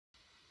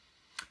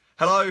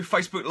Hello,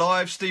 Facebook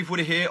Live, Steve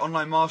Woody here,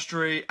 Online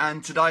Mastery,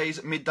 and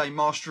today's Midday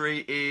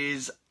Mastery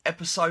is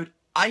episode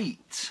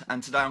 8,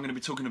 and today I'm going to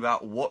be talking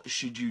about what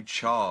should you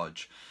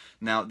charge.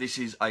 Now, this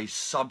is a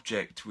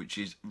subject which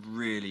is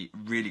really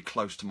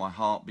close to my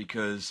heart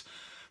because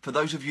for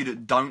those of you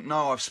that don't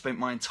know, I've spent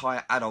my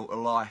entire adult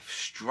life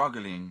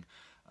struggling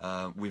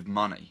with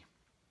money,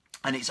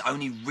 and it's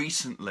only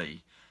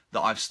recently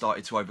that I've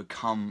started to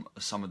overcome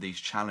some of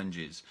these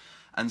challenges.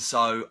 And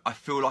so I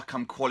feel like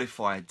I'm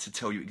qualified to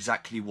tell you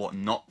exactly what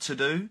not to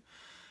do.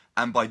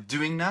 And by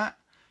doing that,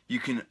 you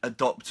can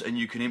adopt and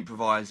you can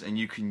improvise and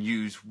you can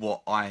use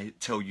what I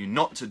tell you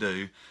not to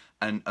do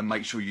and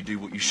make sure you do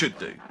what you should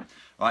do.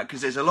 Right?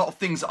 Because there's a lot of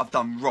things that I've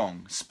done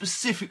wrong,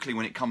 specifically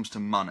when it comes to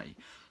money.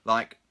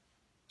 Like,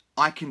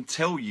 I can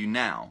tell you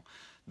now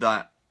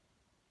that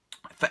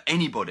for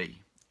anybody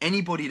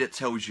that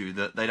tells you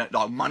that they don't,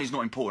 like, money's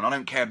not important, I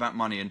don't care about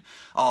money, and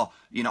I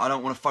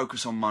don't want to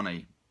focus on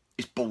money,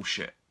 it's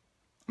bullshit.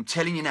 I'm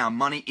telling you now,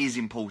 money is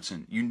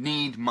important. You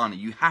need money.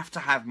 You have to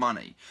have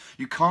money.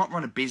 You can't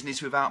run a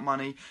business without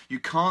money. You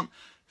can't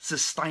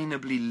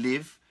sustainably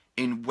live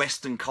in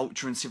Western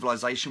culture and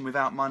civilization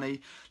without money.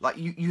 Like,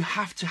 you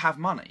have to have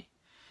money.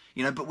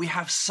 You know, but we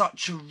have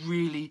such a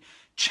really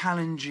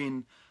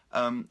challenging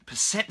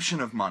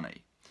perception of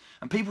money.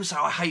 And people say,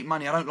 oh, I hate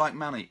money, I don't like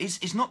money.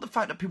 It's not the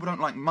fact that people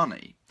don't like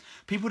money.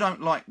 People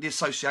don't like the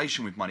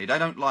association with money. They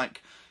don't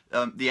like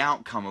the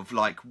outcome of,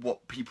 like,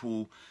 what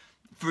people...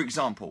 For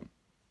example,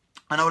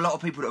 I know a lot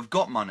of people that have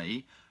got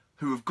money,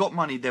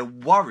 they're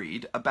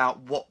worried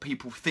about what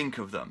people think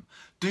of them.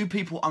 Do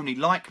people only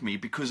like me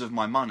because of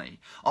my money?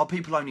 Are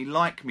people only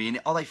like me, and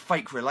are they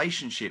fake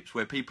relationships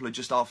where people are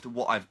just after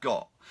what I've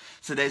got?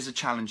 So there's a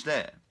challenge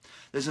there.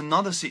 There's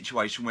another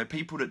situation where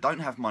people that don't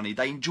have money,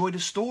 they enjoy the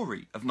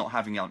story of not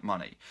having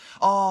money.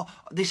 Oh,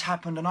 this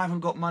happened and I haven't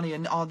got money,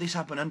 and oh, this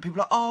happened, and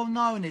people are like, oh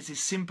no, and there's this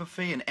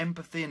sympathy and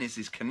empathy and there's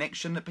this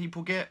connection that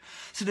people get.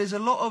 So there's a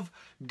lot of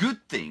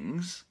good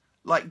things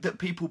like that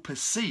people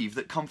perceive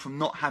that come from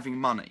not having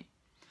money.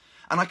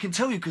 And I can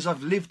tell you because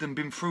I've lived and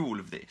been through all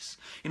of this.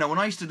 You know, when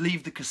I used to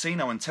leave the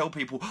casino and tell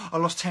people, oh, I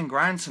lost 10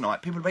 grand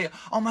tonight, people would be,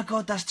 oh my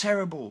God, that's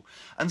terrible.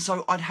 And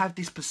so I'd have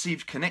this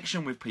perceived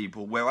connection with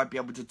people where I'd be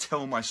able to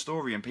tell my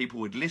story and people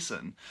would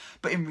listen.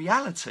 But in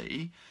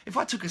reality, if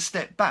I took a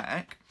step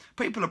back,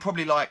 people are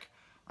probably like,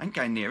 I ain't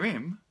going near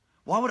him.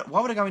 Why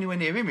would I go anywhere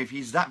near him if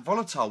he's that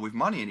volatile with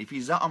money and if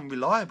he's that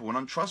unreliable and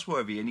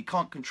untrustworthy and he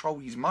can't control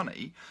his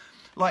money?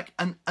 Like,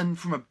 and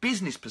from a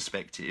business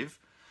perspective,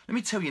 let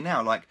me tell you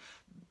now, like,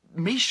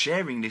 me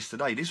sharing this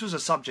today, this was a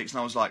subject and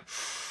I was like,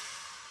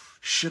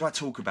 should I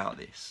talk about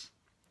this?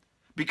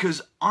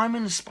 Because I'm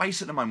in a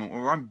space at the moment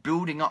where I'm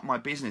building up my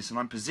business and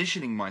I'm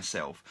positioning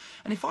myself.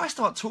 And if I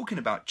start talking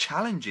about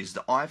challenges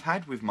that I've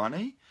had with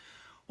money,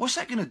 what's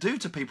that going to do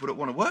to people that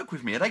want to work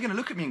with me? Are they going to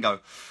look at me and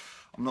go,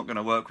 I'm not going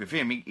to work with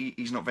him,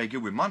 he's not very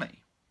good with money?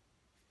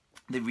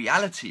 The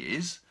reality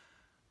is,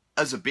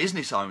 as a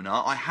business owner,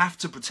 I have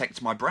to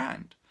protect my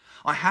brand.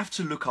 I have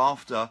to look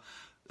after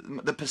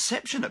the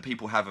perception that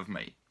people have of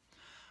me.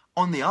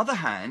 On the other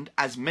hand,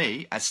 as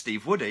me, as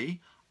Steve Woody,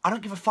 I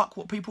don't give a fuck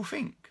what people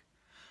think.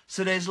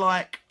 So there's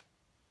like,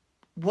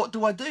 what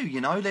do I do?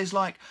 You know, there's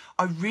like,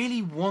 I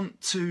really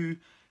want to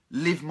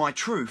live my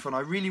truth and I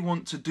really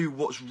want to do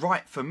what's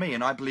right for me.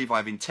 And I believe I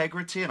have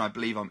integrity and I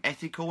believe I'm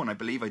ethical and I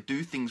believe I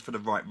do things for the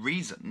right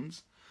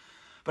reasons.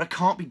 But I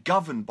can't be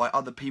governed by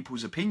other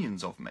people's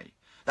opinions of me.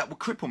 That would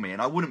cripple me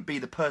and I wouldn't be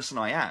the person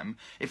I am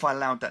if I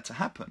allowed that to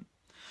happen.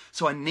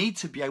 So I need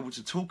to be able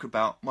to talk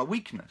about my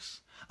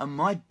weakness. And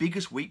my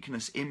biggest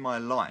weakness in my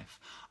life,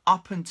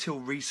 up until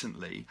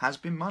recently, has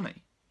been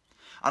money.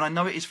 And I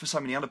know it is for so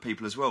many other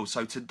people as well.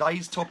 So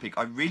today's topic,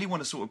 I really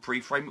want to sort of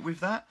pre-frame it with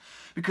that.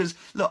 Because,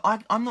 look,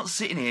 I'm not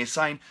sitting here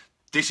saying,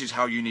 this is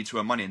how you need to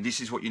earn money and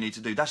this is what you need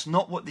to do. That's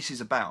not what this is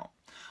about.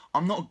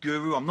 I'm not a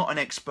guru, I'm not an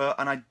expert,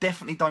 and I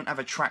definitely don't have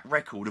a track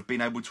record of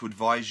being able to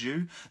advise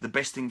you the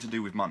best thing to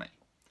do with money.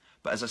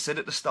 But as I said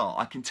at the start,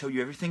 I can tell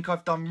you everything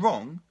I've done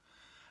wrong,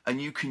 and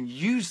you can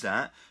use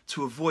that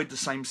to avoid the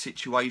same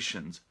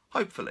situations,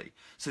 hopefully,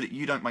 so that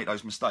you don't make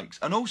those mistakes.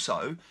 And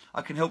also,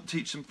 I can help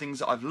teach some things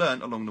that I've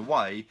learned along the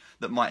way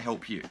that might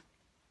help you.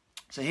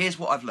 So here's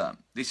what I've learned.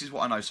 This is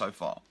what I know so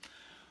far.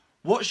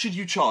 What should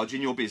you charge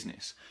in your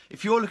business?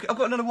 If you're looking, I've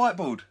got another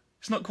whiteboard.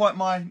 It's not quite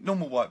my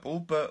normal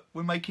whiteboard, but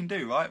we're making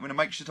do, right? We're in a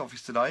makeshift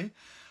office today.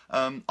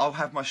 I'll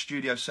have my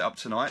studio set up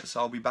tonight, so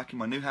I'll be back in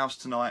my new house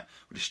tonight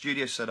with a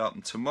studio set up,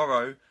 and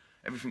tomorrow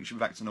everything should be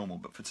back to normal.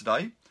 But for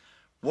today,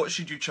 what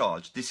should you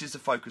charge? This is the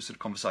focus of the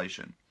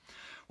conversation.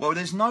 Well,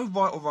 there's no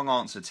right or wrong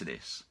answer to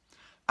this.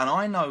 And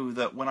I know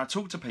that when I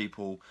talk to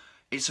people,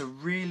 it's a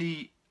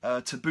really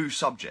taboo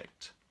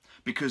subject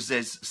because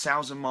there's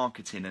sales and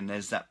marketing and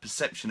there's that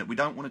perception that we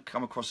don't want to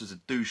come across as a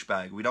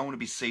douchebag. We don't want to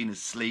be seen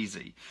as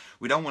sleazy.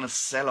 We don't want to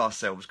sell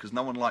ourselves because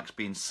no one likes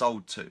being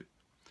sold to.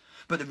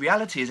 But the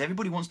reality is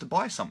everybody wants to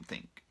buy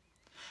something.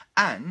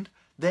 And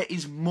there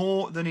is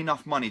more than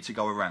enough money to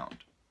go around.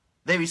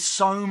 There is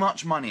so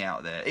much money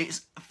out there.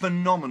 It's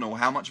phenomenal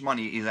how much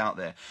money is out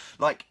there.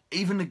 Like,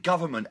 even the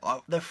government,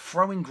 they're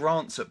throwing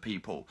grants at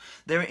people.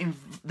 There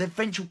are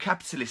venture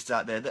capitalists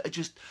out there that are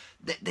just,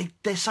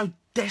 they're so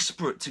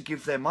desperate to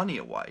give their money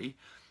away.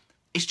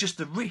 It's just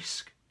the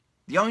risk.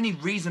 The only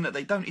reason that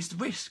they don't is the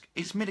risk.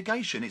 It's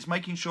mitigation. It's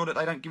making sure that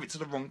they don't give it to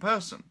the wrong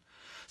person.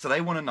 So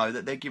they want to know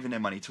that they're giving their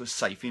money to a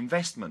safe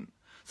investment,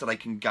 so they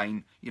can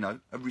gain, you know,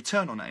 a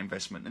return on that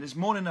investment. And there's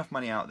more than enough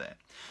money out there.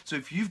 So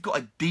if you've got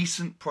a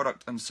decent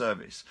product and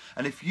service,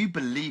 and if you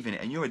believe in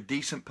it, and you're a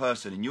decent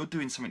person, and you're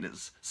doing something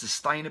that's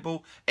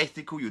sustainable,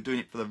 ethical, you're doing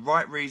it for the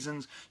right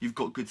reasons, you've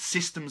got good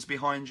systems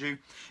behind you,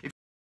 if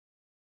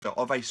you're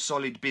of a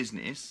solid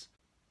business,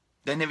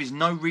 then there is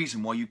no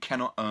reason why you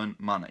cannot earn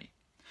money.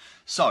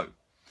 So,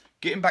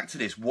 getting back to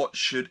this, what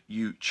should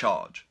you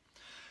charge?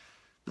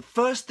 The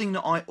first thing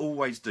that I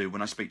always do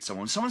when I speak to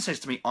someone says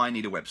to me, I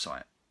need a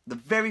website. The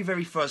very,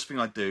 very first thing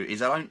I do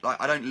is I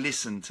don't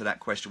listen to that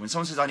question. When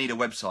someone says I need a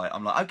website,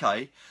 I'm like,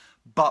 okay,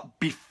 but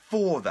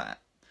before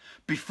that,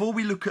 before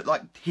we look at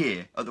like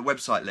here at the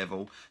website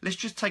level, let's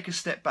just take a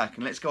step back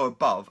and let's go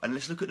above and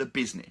let's look at the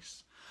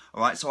business.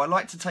 All right, so I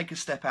like to take a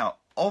step out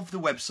of the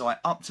website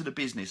up to the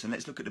business, and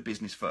let's look at the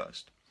business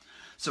first.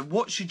 So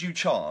what should you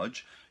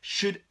charge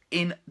should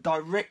in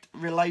direct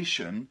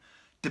relation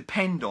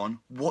depend on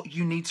what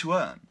you need to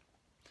earn.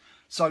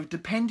 So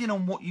depending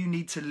on what you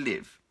need to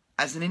live,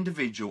 as an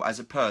individual, as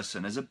a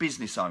person, as a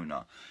business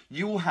owner,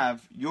 you will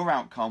have your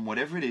outcome,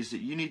 whatever it is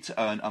that you need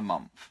to earn a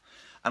month.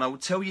 And I will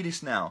tell you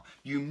this now,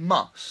 you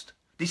must,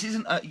 this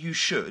isn't a you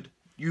should,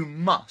 you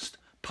must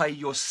pay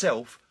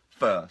yourself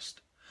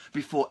first.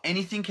 Before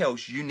anything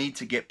else, you need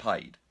to get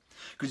paid.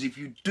 Because if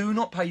you do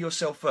not pay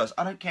yourself first,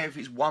 I don't care if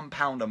it's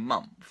 £1 a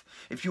month,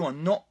 if you are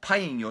not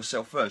paying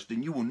yourself first,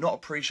 then you will not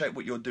appreciate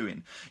what you're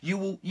doing.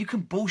 You can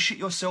bullshit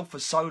yourself for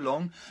so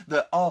long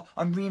that, oh,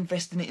 I'm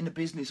reinvesting it in the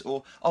business,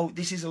 or, oh,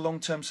 this is a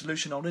long-term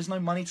solution, oh, there's no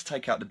money to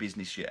take out the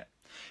business yet.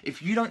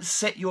 If you don't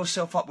set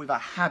yourself up with a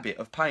habit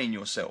of paying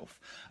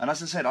yourself, and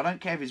as I said, I don't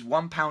care if it's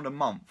 £1 a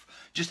month,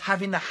 just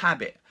having the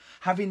habit,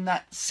 having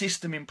that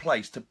system in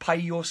place to pay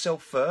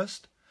yourself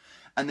first,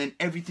 and then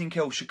everything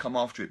else should come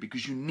after it,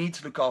 because you need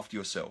to look after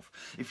yourself.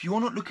 If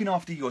you're not looking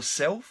after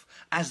yourself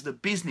as the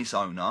business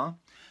owner,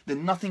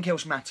 then nothing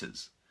else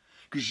matters.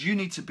 Because you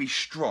need to be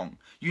strong,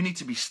 you need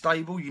to be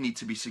stable, you need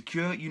to be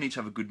secure, you need to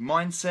have a good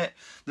mindset.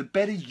 The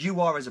better you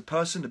are as a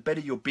person, the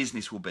better your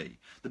business will be.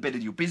 The better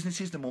your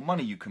business is, the more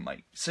money you can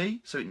make.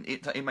 See? So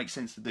it makes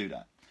sense to do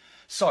that.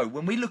 So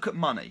when we look at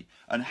money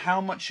and how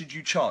much should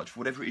you charge for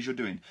whatever it is you're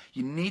doing,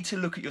 you need to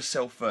look at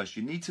yourself first.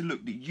 You need to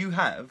look that you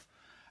have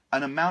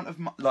an amount of,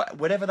 like,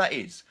 whatever that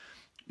is.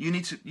 You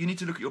need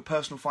to look at your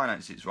personal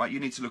finances, right? You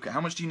need to look at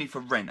how much do you need for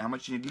rent, how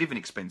much do you need living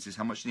expenses,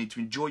 how much do you need to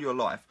enjoy your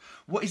life.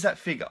 What is that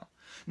figure?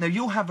 Now,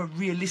 you'll have a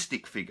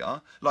realistic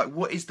figure, like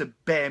what is the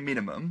bare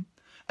minimum,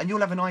 and you'll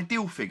have an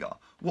ideal figure.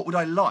 What would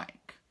I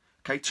like?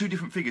 Okay, two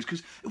different figures.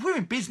 Because if we're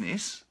in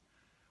business,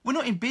 we're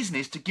not in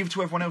business to give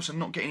to everyone else and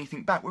not get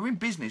anything back. We're in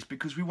business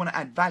because we want to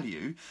add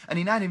value, and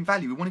in adding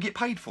value, we want to get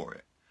paid for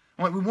it.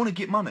 Right? We want to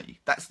get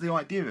money. That's the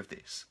idea of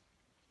this.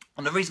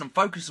 And the reason I'm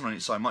focusing on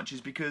it so much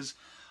is because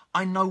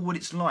I know what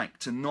it's like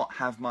to not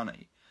have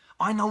money.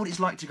 I know what it's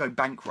like to go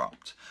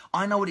bankrupt.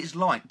 I know what it's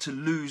like to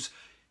lose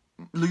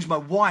my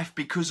wife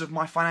because of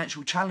my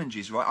financial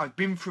challenges, right? I've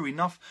been through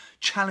enough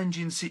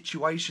challenging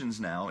situations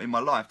now in my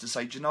life to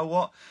say, do you know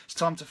what? It's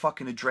time to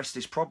fucking address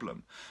this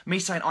problem. Me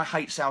saying I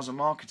hate sales and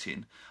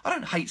marketing. I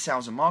don't hate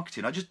sales and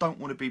marketing. I just don't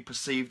want to be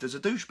perceived as a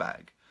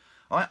douchebag.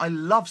 Right? I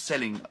love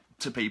selling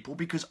to people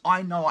because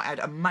I know I add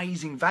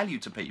amazing value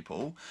to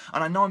people,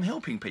 and I know I'm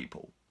helping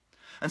people.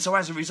 And so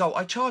as a result,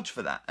 I charge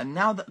for that. And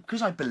now that,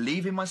 because I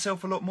believe in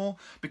myself a lot more,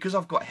 because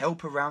I've got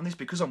help around this,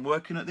 because I'm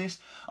working at this,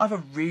 I have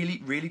a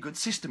really, really good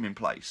system in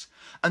place.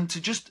 And to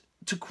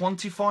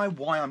quantify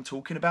why I'm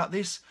talking about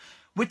this,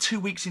 we're 2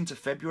 weeks into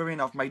February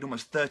and I've made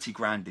almost 30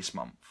 grand this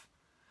month.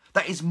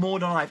 That is more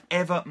than I've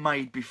ever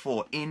made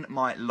before in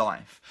my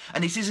life.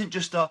 And this isn't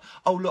just a,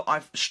 oh look,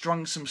 I've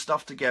strung some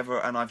stuff together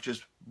and I've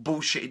just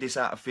bullshitted this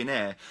out of thin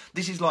air.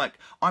 This is like,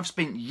 I've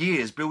spent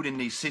years building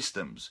these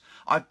systems.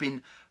 I've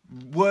been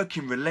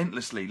working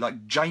relentlessly.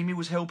 Like Jamie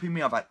was helping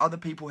me. I've had other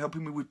people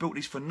helping me. We've built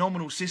these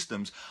phenomenal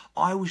systems.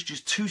 I was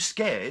just too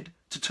scared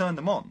to turn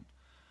them on.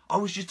 I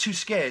was just too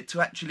scared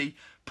to actually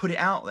put it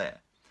out there.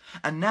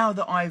 And now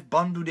that I've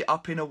bundled it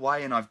up in a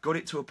way and I've got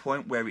it to a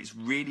point where it's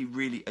really,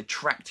 really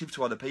attractive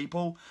to other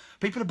people,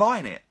 people are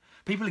buying it.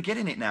 People are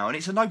getting it now, and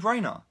it's a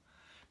no-brainer.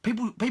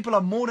 People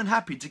are more than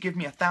happy to give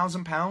me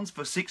 £1,000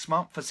 for 6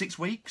 months, for 6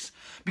 weeks,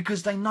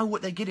 because they know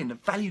what they're getting, the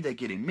value they're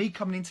getting. Me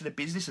coming into the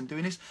business and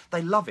doing this,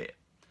 they love it.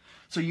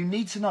 So you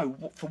need to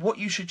know, for what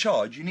you should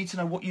charge, you need to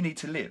know what you need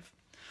to live.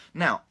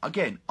 Now,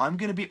 again, I'm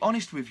going to be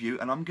honest with you,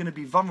 and I'm going to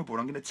be vulnerable,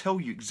 and I'm going to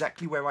tell you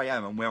exactly where I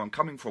am and where I'm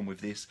coming from with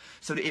this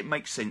so that it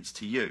makes sense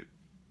to you.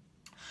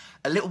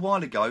 A little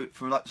while ago,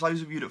 for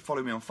those of you that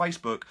follow me on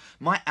Facebook,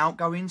 my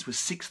outgoings were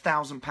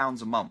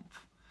 £6,000 a month.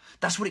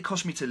 That's what it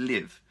cost me to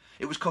live.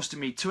 It was costing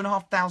me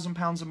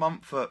 £2,500 a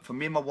month for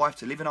me and my wife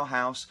to live in our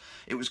house.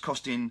 It was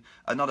costing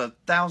another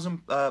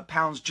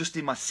 £1,000 just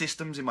in my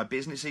systems in my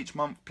business each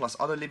month, plus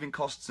other living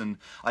costs, and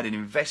I had an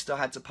investor I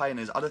had to pay, and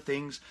there's other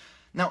things.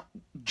 Now,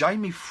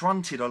 Jamie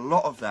fronted a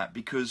lot of that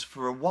because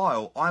for a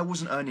while I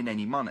wasn't earning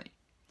any money.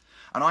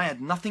 And I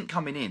had nothing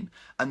coming in.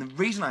 And the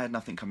reason I had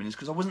nothing coming in is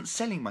because I wasn't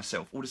selling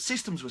myself. All the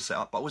systems were set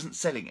up, but I wasn't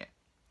selling it.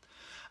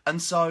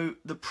 And so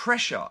the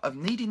pressure of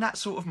needing that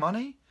sort of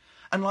money,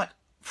 and like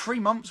 3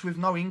 months with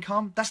no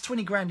income, that's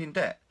 20 grand in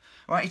debt.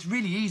 Right? It's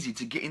really easy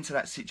to get into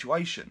that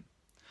situation.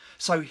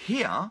 So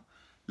here,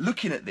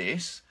 looking at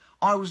this,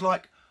 I was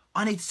like,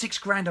 I need 6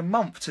 grand a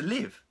month to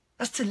live.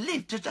 That's to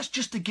live. That's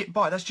just to get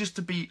by. That's just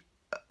to be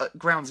at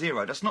ground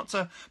zero. That's not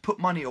to put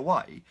money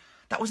away.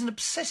 That was an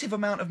obsessive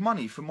amount of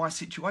money for my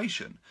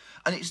situation.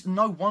 And it's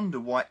no wonder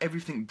why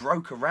everything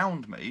broke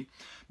around me,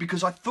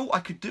 because I thought I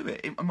could do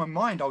it. In my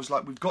mind, I was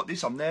like, we've got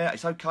this, I'm there,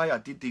 it's okay. I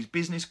did these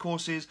business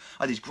courses,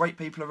 I had these great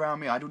people around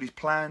me, I had all these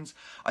plans.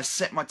 I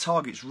set my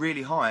targets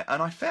really high and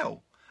I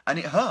fell. And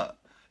it hurt.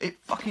 It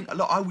fucking,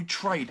 look, I would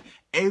trade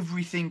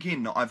everything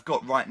in that I've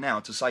got right now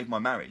to save my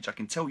marriage. I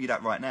can tell you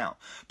that right now.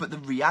 But the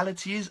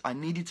reality is I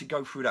needed to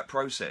go through that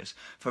process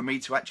for me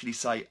to actually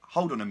say,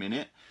 hold on a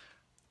minute.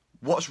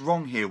 What's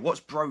wrong here? What's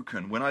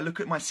broken? When I look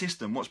at my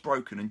system, what's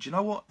broken? And do you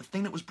know what? The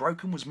thing that was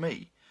broken was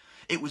me.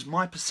 It was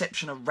my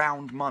perception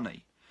around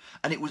money.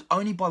 And it was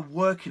only by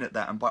working at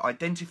that and by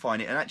identifying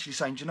it and actually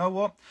saying, do you know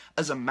what?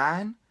 As a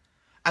man,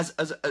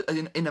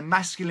 in a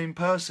masculine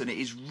person, it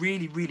is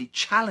really, really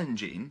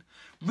challenging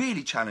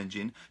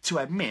to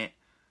admit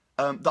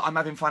that I'm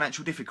having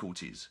financial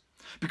difficulties.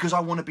 Because I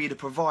want to be the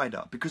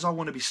provider, because I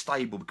want to be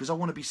stable, because I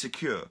want to be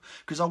secure,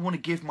 because I want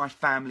to give my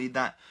family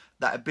that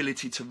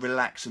ability to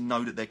relax and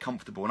know that they're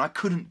comfortable. And I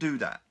couldn't do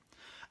that.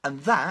 And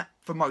that,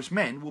 for most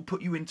men, will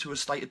put you into a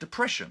state of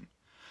depression.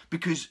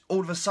 Because all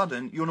of a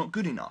sudden, you're not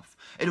good enough.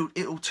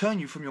 It'll turn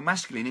you from your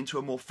masculine into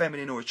a more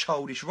feminine or a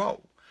childish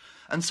role.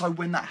 And so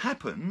when that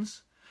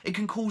happens, it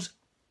can cause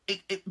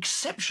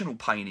exceptional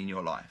pain in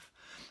your life.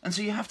 And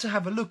so you have to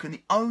have a look, and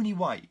the only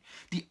way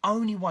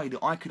that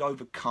I could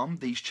overcome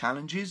these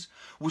challenges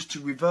was to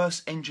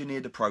reverse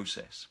engineer the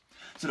process.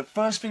 So the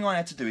first thing I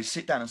had to do is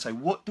sit down and say,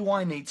 what do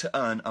I need to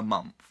earn a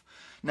month?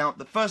 Now,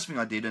 the first thing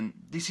I did, and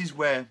this is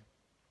where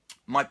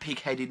my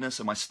pig-headedness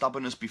and my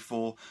stubbornness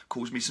before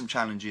caused me some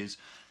challenges,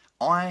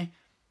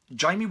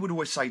 Jamie would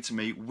always say to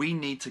me, we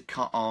need to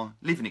cut our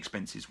living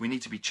expenses. We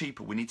need to be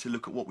cheaper. We need to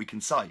look at what we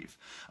can save.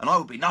 And I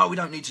would be, no, we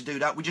don't need to do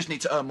that. We just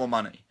need to earn more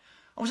money.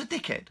 I was a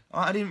dickhead.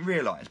 I didn't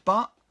realise.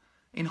 But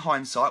in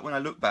hindsight, when I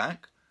look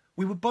back,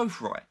 we were both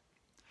right.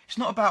 It's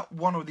not about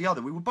one or the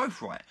other. We were both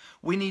right.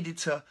 We needed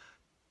to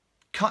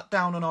cut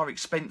down on our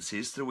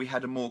expenses so that we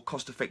had a more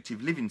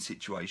cost-effective living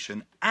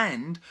situation,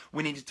 and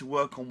we needed to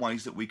work on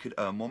ways that we could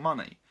earn more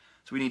money.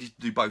 So we needed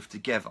to do both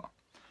together.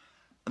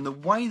 And the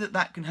way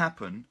that can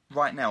happen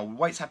right now, the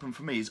way it's happened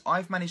for me, is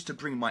I've managed to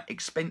bring my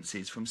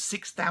expenses from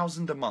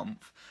 $6,000 a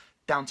month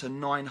down to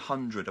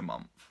 $900 a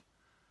month.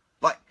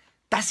 Like,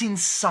 that's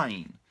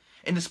insane.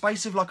 In the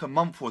space of like a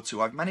month or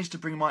two, I've managed to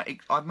bring my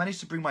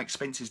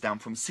expenses down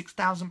from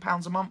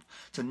 £6,000 a month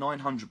to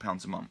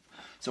 £900 a month.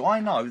 So I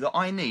know that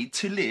I need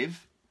to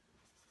live,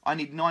 I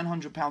need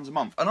 £900 a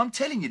month. And I'm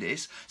telling you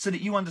this so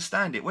that you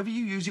understand it. Whether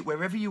you use it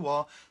wherever you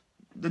are,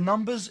 the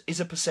numbers is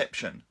a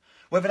perception.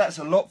 Whether that's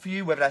a lot for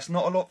you, whether that's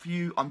not a lot for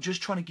you, I'm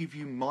just trying to give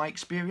you my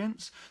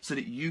experience so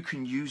that you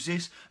can use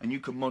this and you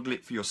can model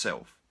it for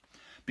yourself.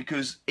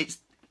 Because it's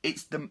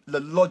the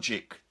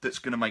logic that's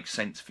going to make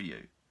sense for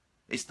you.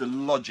 It's the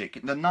logic.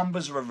 The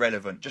numbers are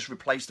irrelevant. Just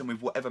replace them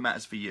with whatever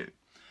matters for you.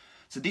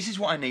 So this is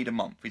what I need a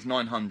month. It's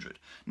 900.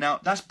 Now,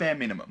 that's bare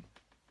minimum.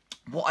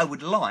 What I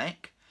would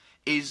like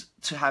is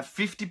to have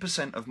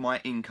 50% of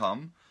my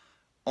income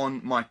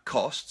on my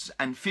costs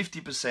and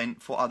 50%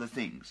 for other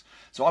things.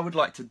 So I would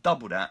like to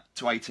double that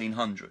to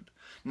 1800.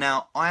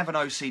 Now, I have an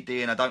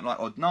OCD and I don't like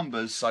odd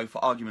numbers, so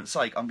for argument's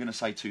sake, I'm going to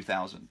say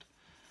 2000.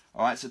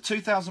 All right, so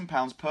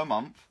 £2,000 per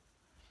month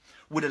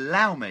would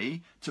allow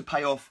me to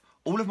pay off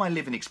all of my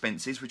living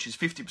expenses, which is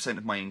 50%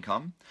 of my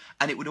income,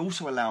 and it would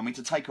also allow me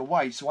to take a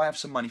wage so I have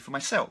some money for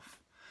myself,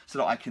 so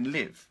that I can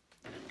live.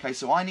 Okay,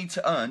 so I need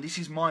to earn, this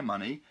is my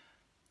money,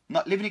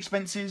 not living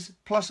expenses,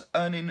 plus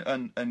earning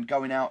and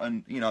going out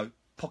and, you know,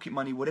 pocket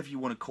money, whatever you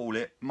want to call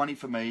it, money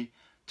for me,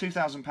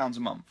 £2,000 a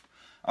month.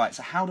 All right,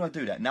 so how do I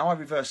do that? Now I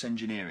reverse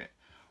engineer it.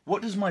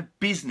 What does my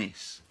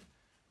business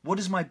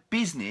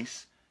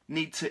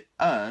need to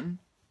earn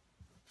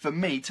for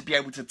me to be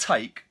able to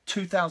take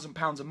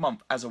 £2,000 a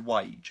month as a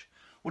wage?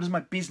 What does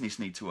my business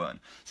need to earn?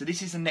 So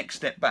this is the next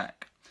step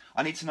back.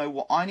 I need to know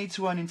what I need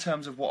to earn in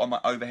terms of what are my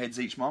overheads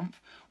each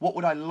month. What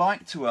would I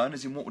like to earn,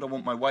 as in what would I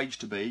want my wage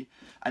to be?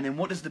 And then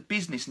what does the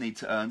business need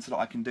to earn so that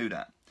I can do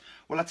that?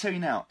 Well, I tell you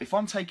now, if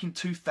I'm taking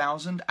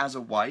 £2,000 as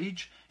a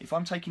wage, if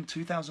I'm taking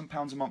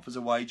 £2,000 a month as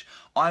a wage,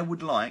 I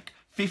would like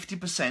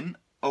 50%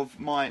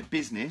 of my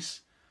business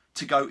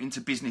to go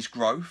into business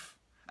growth,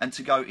 and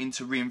to go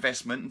into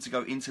reinvestment and to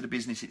go into the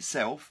business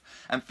itself,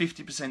 and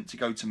 50% to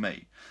go to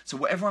me. So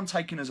whatever I'm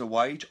taking as a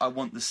wage, I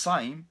want the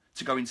same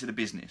to go into the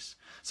business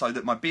so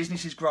that my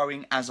business is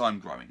growing as I'm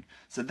growing.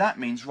 So that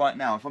means right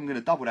now, if I'm going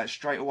to double that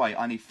straight away,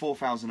 I need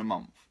 4,000 a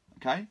month,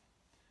 okay?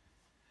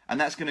 And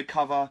that's going to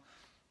cover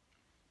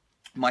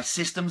my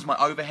systems, my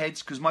overheads,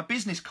 because my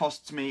business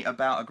costs me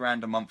about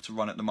 £1,000 a month to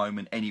run at the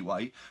moment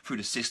anyway, through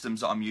the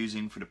systems that I'm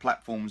using, through the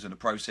platforms and the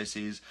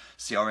processes,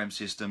 CRM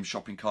systems,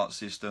 shopping cart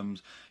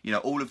systems, you know,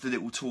 all of the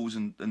little tools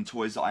and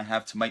toys that I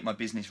have to make my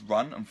business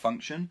run and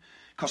function,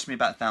 cost me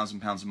about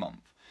 £1,000 a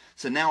month.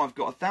 So now I've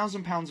got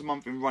 £1,000 a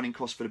month in running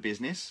costs for the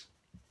business.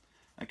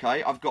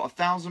 Okay, I've got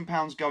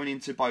 £1,000 going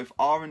into both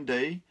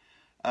R&D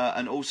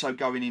and also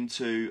going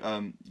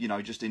into, you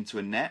know, just into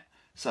a net.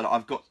 So that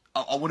I've got,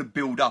 I want to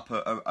build up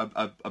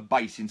a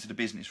base into the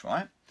business,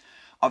 right?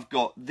 I've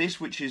got this,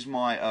 which is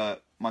my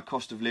my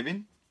cost of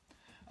living,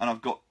 and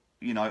I've got,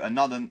 you know,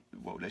 another,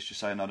 well, let's just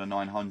say another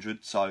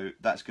 900. So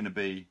that's going to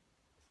be,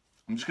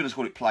 I'm just going to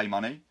call it play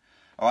money.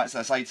 All right, so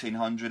that's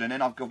 1,800, and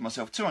then I've got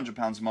myself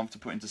 £200 a month to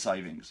put into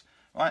savings.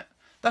 Right,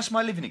 that's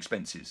my living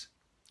expenses.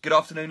 Good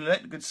afternoon,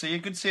 Lynette. Good to see you.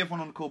 Good to see everyone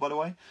on the call, by the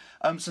way.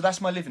 So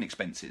that's my living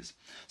expenses.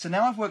 So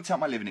now I've worked out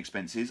my living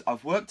expenses.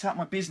 I've worked out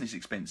my business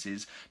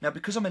expenses. Now,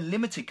 because I'm a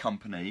limited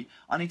company,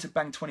 I need to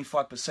bang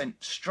 25%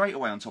 straight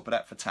away on top of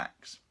that for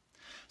tax.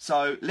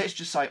 So let's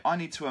just say I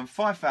need to earn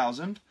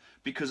 5,000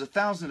 because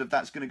 1,000 of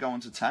that's going to go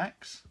onto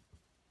tax,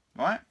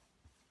 right?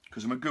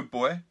 Because I'm a good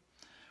boy,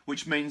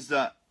 which means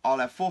that I'll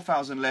have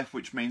 4,000 left,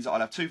 which means that I'll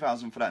have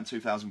 2,000 for that and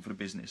 2,000 for the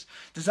business.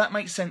 Does that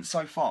make sense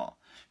so far?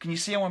 Can you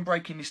see how I'm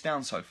breaking this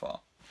down so far?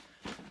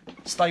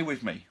 Stay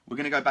with me. We're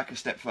going to go back a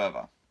step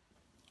further.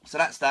 So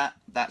that's that.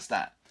 That's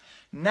that.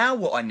 Now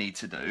what I need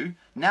to do,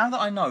 now that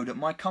I know that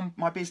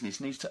my business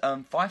needs to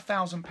earn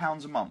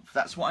 £5,000 a month,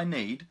 that's what I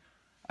need,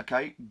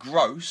 okay,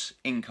 gross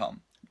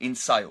income in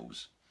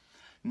sales.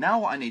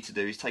 Now what I need to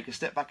do is take a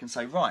step back and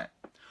say, right,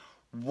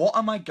 what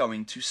am I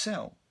going to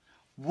sell?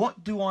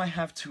 What do I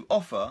have to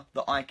offer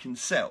that I can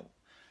sell?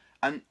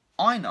 And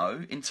I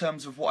know, in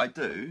terms of what I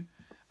do,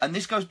 and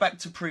this goes back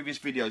to previous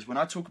videos when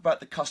I talk about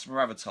the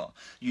customer avatar.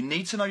 You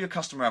need to know your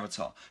customer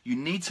avatar. You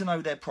need to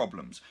know their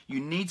problems.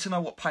 You need to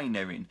know what pain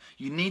they're in.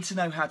 You need to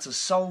know how to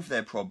solve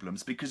their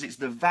problems, because it's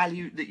the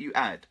value that you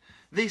add.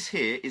 This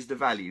here is the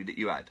value that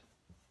you add.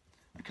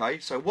 Okay,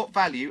 so what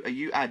value are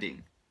you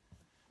adding?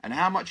 And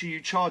how much are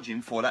you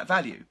charging for that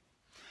value?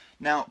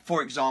 Now,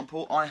 for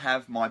example, I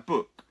have my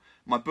book.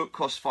 My book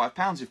costs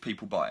 £5 if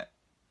people buy it.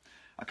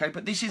 Okay,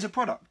 but this is a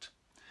product.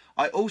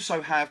 I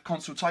also have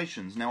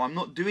consultations. Now, I'm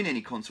not doing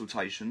any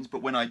consultations,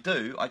 but when I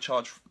do, I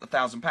charge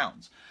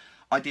 £1,000.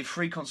 I did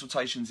 3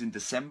 consultations in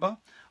December.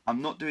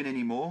 I'm not doing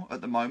any more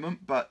at the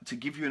moment, but to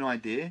give you an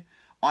idea,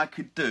 I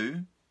could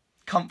do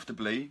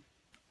comfortably,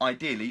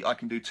 ideally, I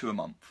can do 2 a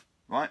month,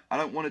 right? I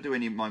don't want to do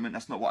any at the moment.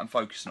 That's not what I'm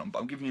focusing on, but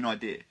I'm giving you an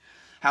idea.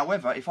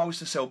 However, if I was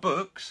to sell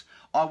books,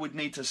 I would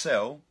need to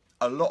sell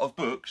a lot of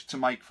books to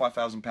make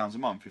 £5,000 a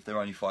month if they're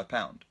only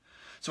 £5.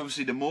 So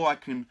obviously, the more I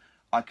can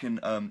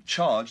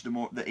charge,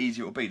 the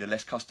easier it will be, the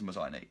less customers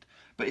I need.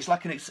 But it's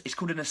like it's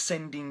called an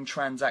ascending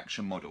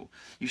transaction model.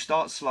 You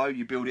start slow,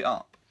 you build it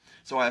up.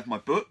 So I have my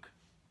book.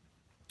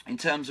 In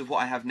terms of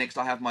what I have next,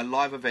 I have my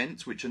live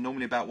events, which are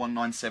normally about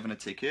 £197 a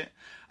ticket,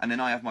 and then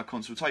I have my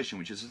consultation,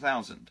 which is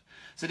 £1,000.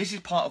 So this is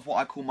part of what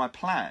I call my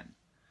plan.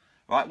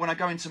 Right? When I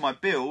go into my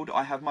build,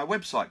 I have my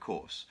website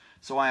course.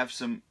 So I have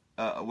some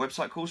a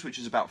website course, which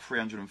is about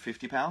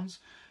 £350.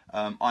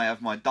 I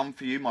have my done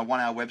for you, my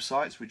 1-hour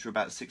websites, which are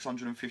about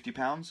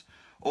 £650.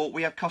 Or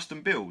we have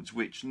custom builds,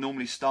 which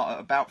normally start at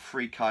about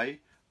 3k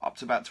up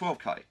to about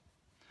 12k.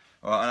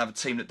 All right, and I have a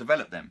team that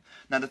develop them.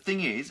 Now the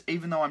thing is,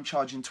 even though I'm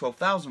charging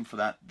 12,000 for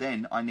that,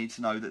 then I need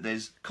to know that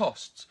there's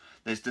costs.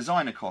 There's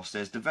designer costs,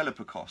 there's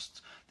developer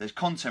costs, there's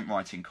content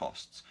writing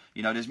costs,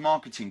 you know, there's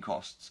marketing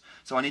costs.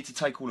 So I need to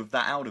take all of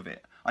that out of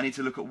it. I need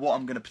to look at what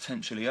I'm going to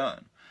potentially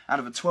earn. Out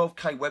of a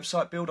 12k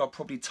website build, I'll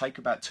probably take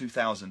about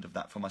 2,000 of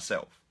that for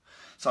myself.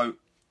 So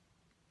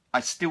I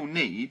still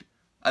need,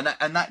 and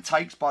that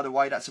takes, by the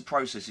way, that's a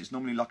process. It's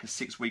normally like a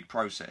 6-week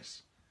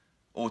process,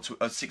 or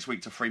a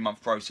 6-week to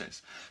 3-month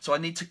process. So I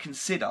need to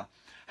consider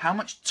how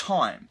much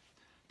time.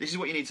 This is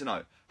what you need to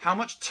know: how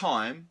much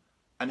time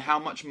and how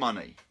much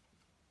money.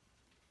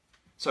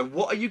 So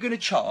what are you going to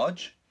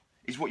charge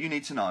is what you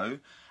need to know,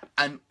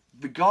 and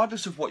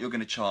regardless of what you're going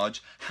to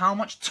charge, how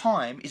much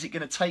time is it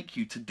going to take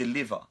you to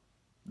deliver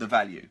the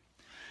value?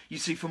 You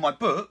see, for my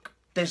book,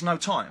 there's no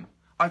time.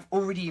 I've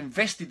already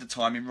invested the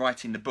time in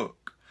writing the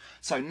book.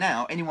 So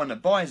now anyone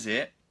that buys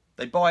it,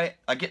 they buy it,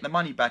 I get the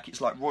money back,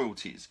 it's like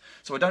royalties.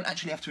 So I don't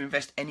actually have to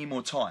invest any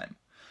more time.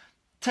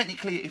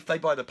 Technically, if they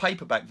buy the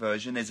paperback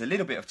version, there's a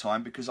little bit of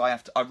time, because I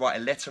write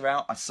a letter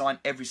out, I sign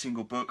every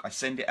single book, I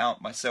send it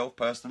out myself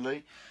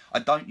personally. I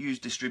don't use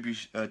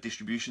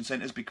distribution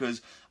centres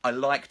because I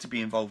like to be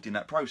involved in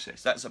that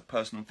process. That's a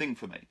personal thing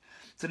for me.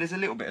 So there's a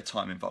little bit of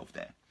time involved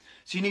there.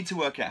 So you need to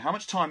work out how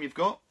much time you've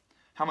got,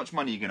 how much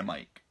money you're going to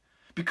make.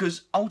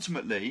 Because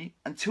ultimately,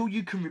 until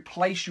you can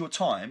replace your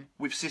time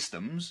with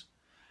systems,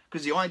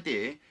 because the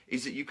idea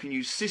is that you can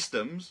use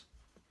systems,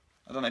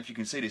 I don't know if you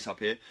can see this up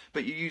here,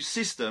 but you use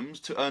systems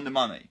to earn the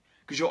money.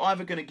 Because you're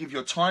either going to give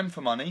your time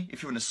for money.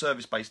 If you're in a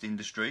service-based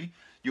industry,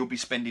 you'll be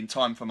spending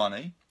time for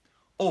money,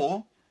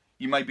 or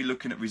you may be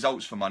looking at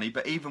results for money,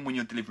 but even when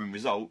you're delivering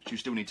results, you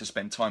still need to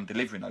spend time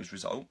delivering those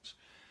results.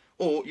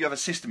 Or you have a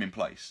system in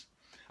place,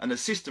 and the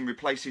system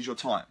replaces your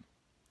time.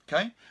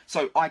 Okay?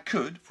 So I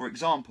could, for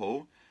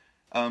example,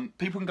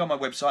 people can go on my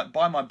website,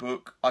 buy my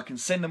book. I can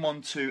send them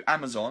on to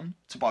Amazon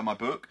to buy my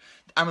book.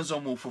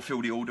 Amazon will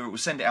fulfill the order. It will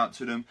send it out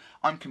to them.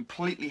 I'm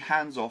completely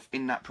hands-off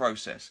in that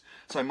process.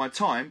 So my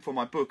time for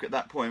my book at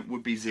that point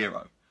would be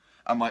 0.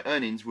 And my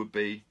earnings would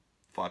be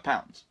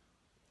 £5.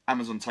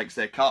 Amazon takes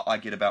their cut. I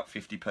get about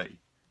 50p.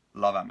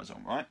 Love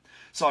Amazon, right?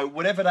 So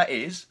whatever that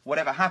is,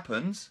 whatever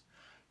happens,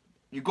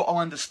 you've got to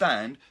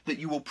understand that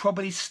you will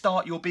probably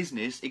start your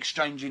business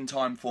exchanging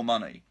time for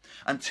money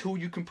until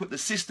you can put the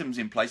systems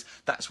in place.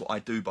 That's what I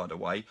do, by the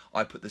way.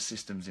 I put the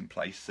systems in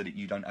place so that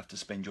you don't have to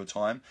spend your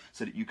time,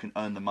 so that you can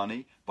earn the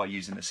money by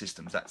using the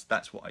systems.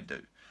 That's what I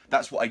do.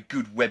 That's what a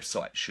good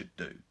website should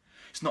do.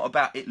 It's not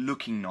about it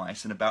looking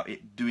nice and about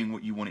it doing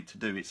what you want it to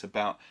do. It's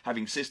about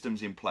having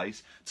systems in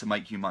place to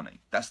make you money.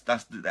 That's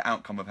the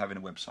outcome of having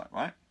a website,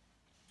 right?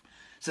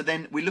 So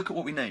then we look at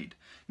what we need.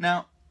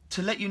 Now,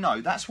 to let you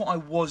know, that's what I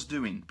was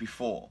doing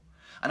before.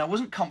 And I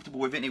wasn't comfortable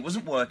with it, and it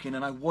wasn't working,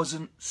 and I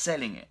wasn't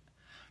selling it.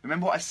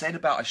 Remember what I said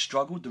about I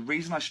struggled? The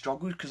reason I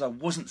struggled is because I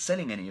wasn't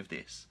selling any of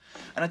this.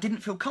 And I didn't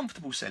feel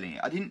comfortable selling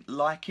it. I didn't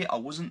like it. I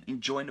wasn't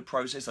enjoying the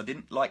process. I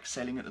didn't like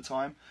selling at the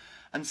time.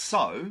 And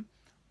so,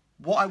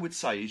 what I would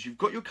say is you've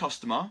got your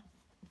customer,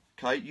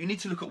 okay? You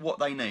need to look at what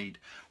they need.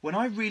 When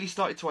I really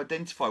started to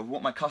identify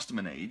what my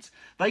customer needs,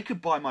 they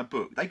could buy my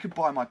book, they could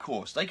buy my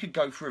course, they could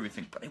go through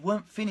everything, but they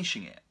weren't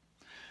finishing it.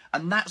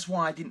 And that's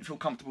why I didn't feel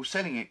comfortable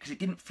selling it, because it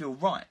didn't feel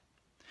right.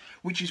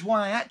 Which is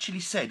why I actually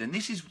said, and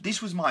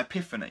this was my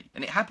epiphany,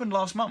 and it happened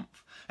last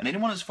month, and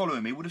anyone that's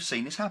following me would have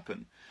seen this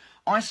happen.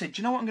 I said,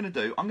 do you know what I'm going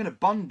to do? I'm going to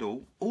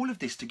bundle all of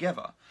this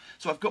together.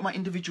 So I've got my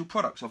individual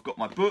products. I've got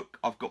my book,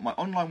 I've got my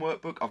online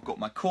workbook, I've got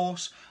my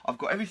course, I've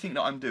got everything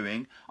that I'm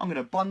doing. I'm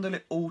going to bundle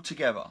it all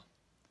together.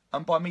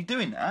 And by me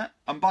doing that,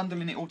 I'm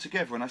bundling it all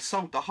together, and I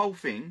sold the whole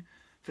thing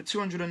for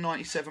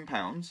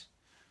 £297.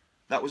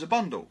 That was a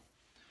bundle.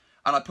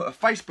 And I put a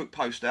Facebook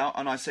post out,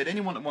 and I said,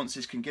 anyone that wants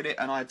this can get it,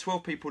 and I had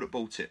 12 people that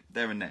bought it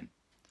there and then.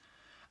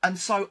 And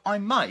so I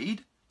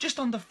made just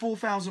under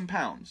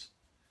 £4,000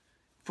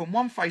 from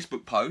one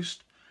Facebook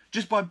post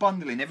just by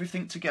bundling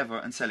everything together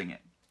and selling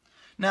it.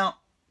 Now,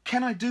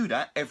 can I do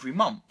that every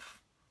month?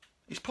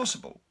 It's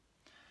possible.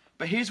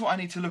 But here's what I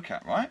need to look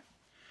at, right?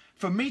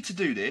 For me to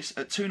do this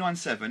at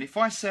 297,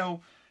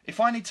 if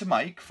I need to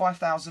make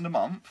 5,000 a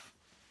month,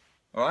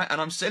 all right,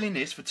 and I'm selling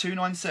this for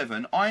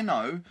 297, I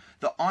know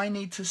that I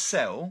need to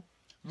sell,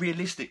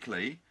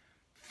 realistically,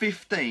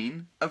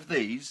 15 of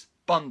these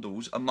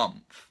bundles a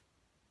month.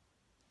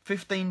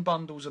 15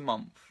 bundles a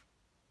month.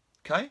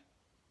 Okay?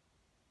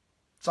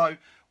 So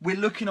we're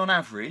looking on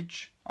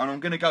average, and I'm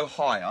going to go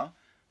higher,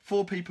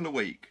 4 people a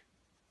week.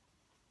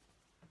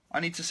 I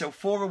need to sell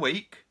 4 a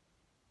week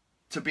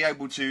to be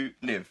able to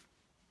live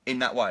in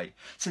that way.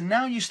 So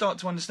now you start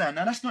to understand.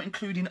 Now that's not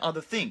including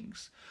other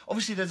things.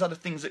 Obviously there's other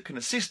things that can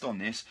assist on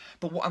this,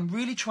 but what I'm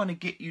really trying to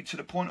get you to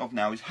the point of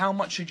now is how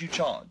much should you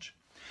charge?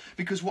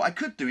 Because what I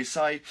could do is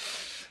say,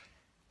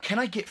 can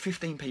I get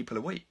 15 people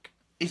a week?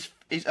 Is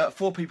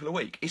 4 people a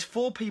week? Is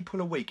 4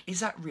 people a week, is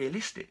that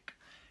realistic?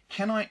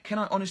 Can I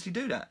honestly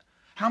do that?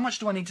 How much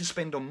do I need to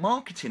spend on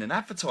marketing and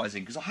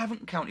advertising? Because I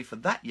haven't accounted for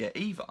that yet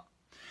either.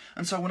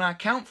 And so when I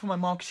account for my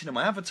marketing and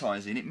my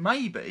advertising, it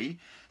may be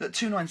that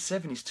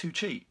 297 is too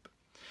cheap.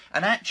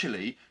 And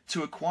actually,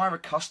 to acquire a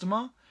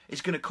customer,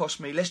 it's going to cost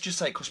me, let's just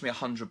say it cost me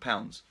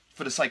 £100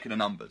 for the sake of the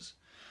numbers.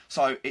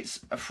 So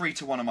it's a 3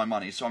 to 1 of my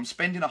money. So I'm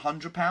spending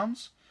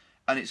 £100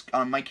 and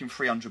I'm making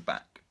 300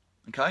 back.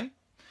 Okay?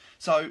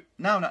 So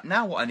now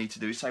what I need to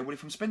do is say, well,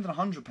 if I'm spending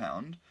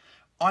 £100,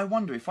 I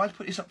wonder if I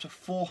put this up to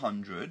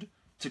 400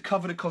 to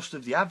cover the cost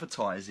of the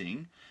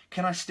advertising,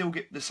 can I still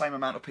get the same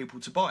amount of people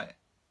to buy it?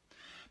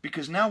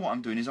 Because now what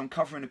I'm doing is I'm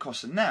covering the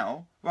cost. And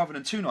now, rather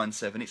than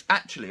 297, it's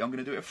actually, I'm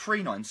going to do it at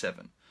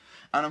 397.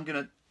 And I'm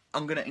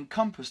going to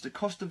encompass the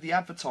cost of the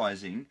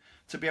advertising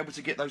to be able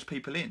to get those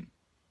people in.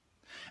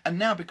 And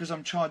now, because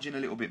I'm charging a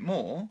little bit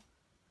more,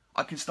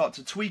 I can start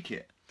to tweak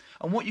it.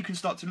 And what you can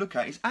start to look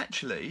at is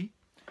actually,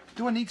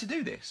 do I need to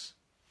do this?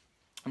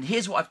 And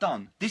here's what I've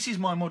done. This is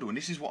my model, and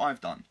this is what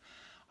I've done.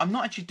 I'm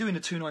not actually doing a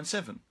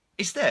 297.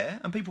 It's there,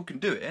 and people can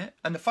do it,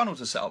 and the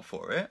funnels are set up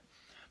for it,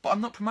 but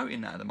I'm not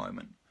promoting that at the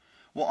moment.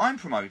 What I'm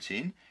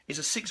promoting is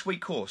a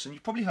 6-week course, and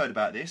you've probably heard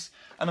about this,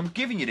 and I'm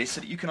giving you this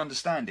so that you can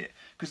understand it,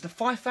 because the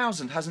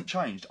 5,000 hasn't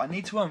changed. I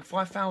need to earn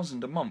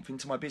 5,000 a month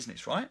into my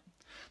business, right?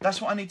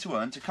 That's what I need to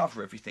earn to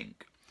cover everything.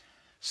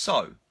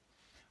 So,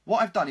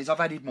 what I've done is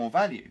I've added more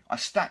value. I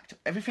stacked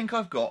everything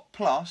I've got,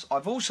 plus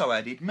I've also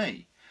added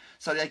me.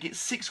 So they get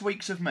 6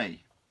 weeks of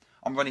me.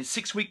 I'm running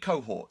 6-week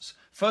cohorts.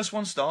 First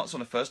one starts on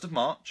the 1st of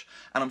March,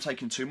 and I'm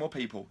taking 2 more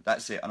people.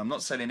 That's it. And I'm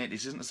not selling it.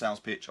 This isn't a sales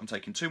pitch. I'm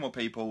taking 2 more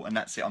people, and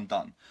that's it. I'm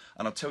done.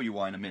 And I'll tell you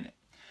why in a minute.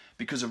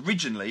 because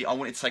originally I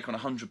wanted to take on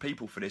 100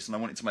 people for this and I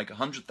wanted to make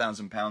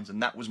 £100,000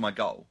 and that was my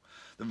goal.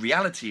 The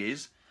reality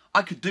is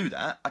I could do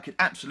that, I could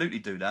absolutely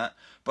do that,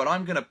 but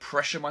I'm going to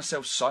pressure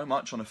myself so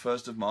much on the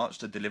 1st of March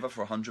to deliver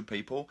for 100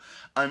 people,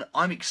 and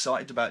I'm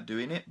excited about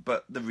doing it,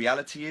 but the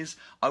reality is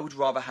I would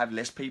rather have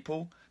less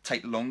people,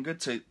 take longer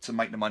to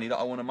make the money that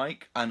I want to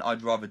make, and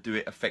I'd rather do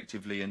it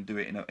effectively and do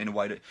it in a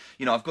way that,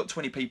 you know, I've got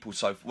 20 people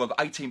I've got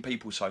 18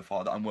 people so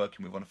far that I'm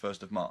working with on the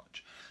 1st of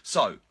March.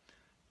 So,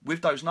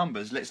 with those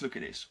numbers, let's look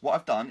at this. What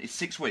I've done is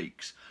 6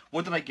 weeks.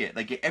 What do they get?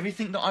 They get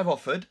everything that I've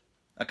offered,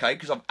 okay,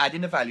 because I'm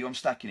adding the value, I'm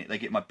stacking it. They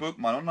get my book,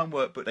 my online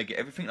workbook, they get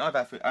everything that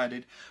I've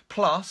added,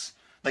 plus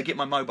they get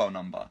my mobile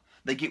number.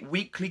 They get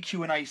weekly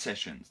Q&A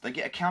sessions. They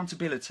get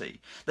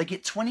accountability. They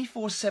get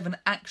 24/7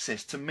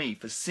 access to me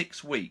for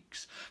 6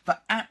 weeks for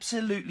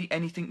absolutely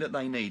anything that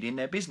they need in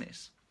their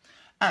business.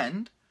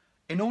 And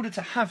in order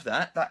to have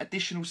that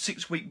additional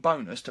 6-week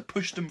bonus to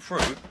push them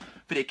through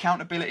for the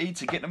accountability,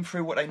 to get them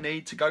through what they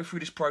need, to go through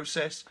this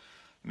process,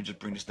 let me just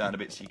bring this down a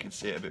bit so you can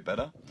see it a bit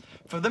better.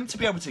 For them to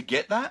be able to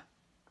get that,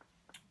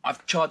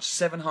 I've charged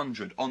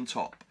 700 on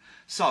top.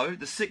 So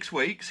the 6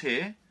 weeks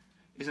here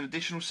is an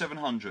additional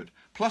 700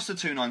 plus the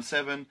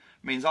 297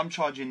 means I'm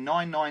charging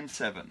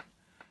 997.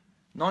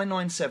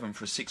 997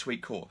 for a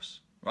 6-week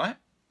course, right?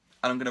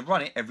 And I'm going to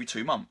run it every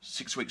 2 months.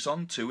 6 weeks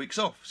on, 2 weeks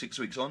off. 6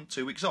 weeks on,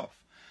 2 weeks off.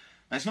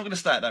 Now it's not going to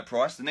stay at that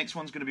price. The next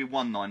one's going to be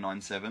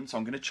 1997, so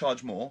I'm going to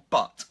charge more.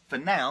 But for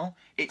now,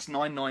 it's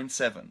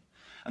 997.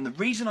 And the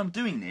reason I'm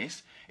doing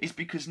this is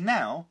because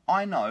now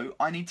I know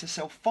I need to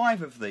sell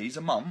 5 of these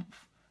a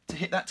month to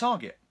hit that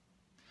target.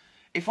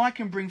 If I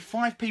can bring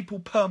 5 people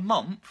per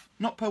month,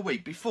 not per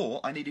week, before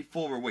I needed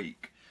 4 a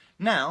week.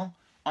 Now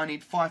I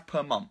need 5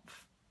 per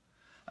month.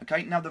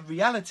 Okay, now the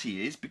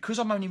reality is because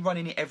I'm only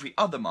running it every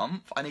other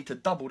month, I need to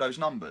double those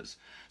numbers.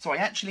 So I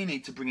actually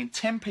need to bring in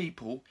 10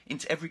 people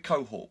into every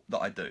cohort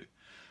that I do.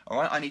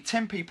 Alright, I need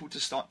 10 people to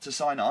start to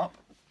sign up.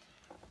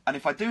 And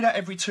if I do that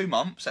every 2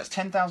 months, that's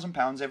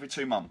 £10,000 every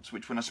 2 months,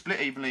 which when I split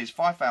evenly is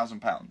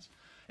 £5,000.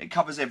 It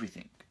covers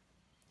everything.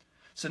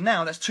 So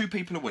now that's 2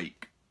 people a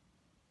week.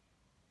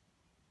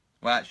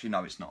 Well, actually,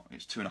 no, it's not.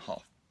 It's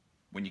 2.5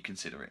 when you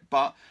consider it.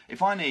 But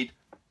if I need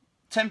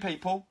 10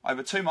 people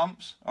over 2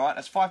 months, all right,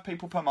 that's 5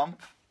 people per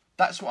month.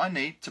 That's what I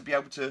need to be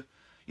able to,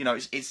 you know,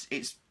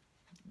 it's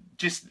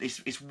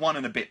one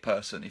and a bit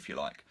person, if you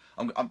like.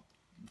 I'm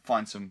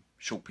find some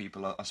short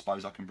people, I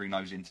suppose I can bring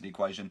those into the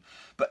equation.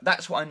 But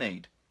that's what I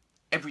need.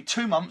 Every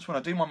 2 months when I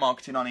do my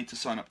marketing, I need to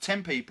sign up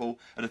 10 people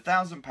at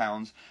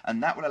 £1,000,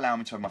 and that will allow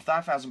me to have my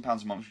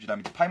 £5,000 a month, which will allow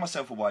me to pay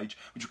myself a wage,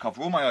 which will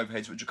cover all my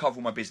overheads, which will cover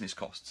all my business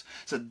costs.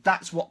 So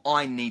that's what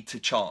I need to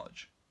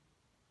charge.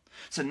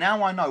 So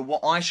now I know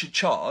what I should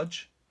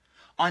charge.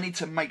 I need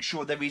to make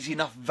sure there is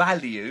enough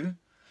value,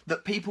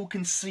 that people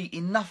can see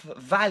enough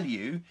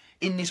value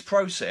in this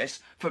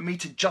process for me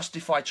to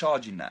justify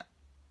charging that.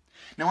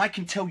 Now I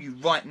can tell you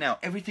right now,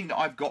 everything that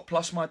I've got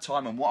plus my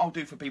time and what I'll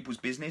do for people's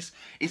business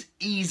is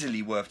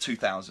easily worth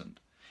 £2,000.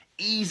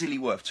 Easily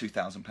worth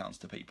 £2,000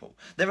 to people.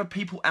 There are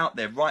people out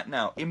there right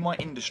now in my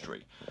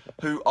industry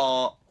who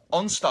are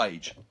on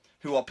stage,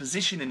 who are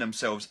positioning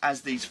themselves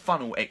as these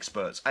funnel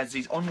experts, as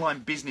these online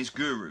business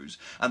gurus,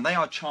 and they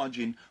are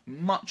charging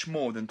much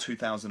more than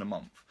 £2,000 a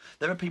month.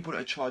 There are people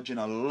that are charging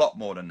a lot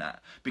more than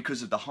that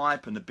because of the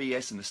hype and the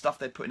BS and the stuff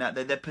they're putting out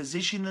there. They're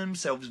positioning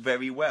themselves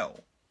very well.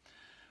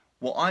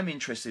 What I'm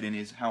interested in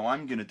is how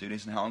I'm going to do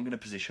this and how I'm going to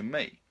position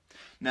me.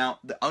 Now,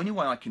 the only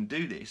way I can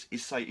do this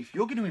is say, if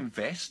you're going to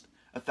invest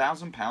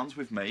 £1,000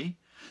 with me,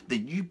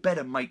 then you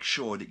better make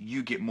sure that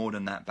you get more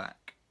than that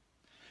back.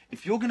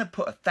 If you're going to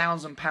put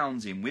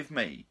 £1,000 in with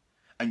me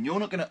and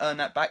you're not going to earn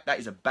that back, that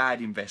is a bad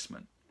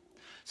investment.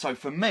 So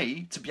for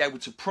me to be able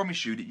to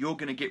promise you that you're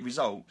going to get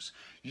results,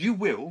 you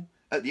will,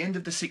 at the end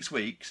of the 6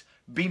 weeks,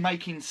 be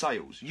making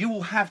sales. You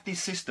will have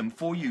this system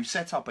for you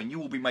set up and you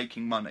will be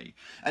making money.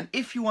 And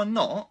if you are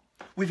not,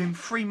 within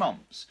 3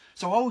 months,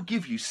 so I will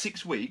give you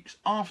 6 weeks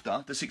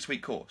after the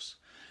 6-week course.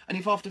 And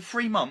if after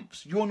 3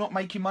 months you're not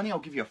making money, I'll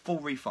give you a full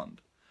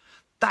refund.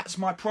 That's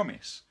my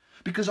promise.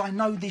 Because I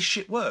know this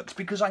shit works.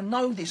 Because I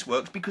know this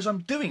works because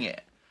I'm doing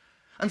it.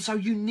 And so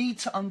you need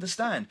to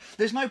understand.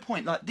 There's no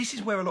point, like, this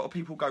is where a lot of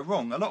people go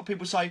wrong. A lot of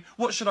people say,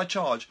 what should I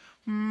charge?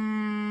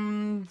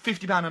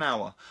 £50 an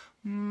hour.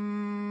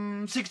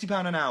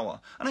 £60 an hour.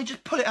 And they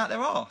just pull it out their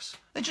arse.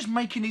 They're just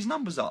making these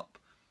numbers up.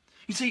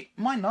 You see,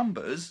 my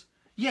numbers,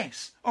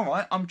 yes,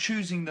 alright, I'm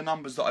choosing the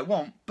numbers that I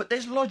want, but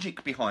there's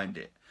logic behind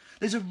it.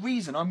 There's a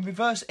reason. I'm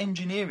reverse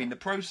engineering the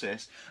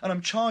process and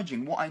I'm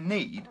charging what I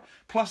need,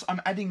 plus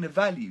I'm adding the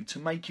value to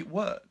make it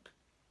work.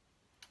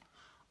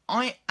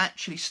 I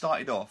actually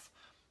started off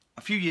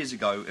a few years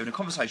ago in a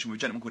conversation with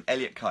a gentleman called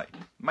Elliot Kay.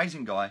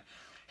 Amazing guy.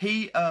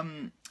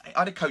 I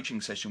had a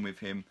coaching session with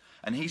him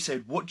and he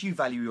said, what do you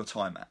value your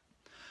time at?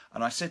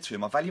 And I said to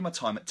him, I value my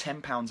time at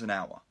 £10 an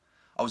hour.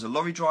 I was a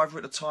lorry driver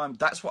at the time.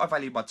 That's what I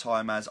valued my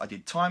time as. I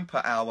did time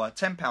per hour,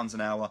 £10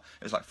 an hour.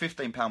 It was like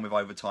 £15 with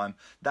overtime.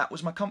 That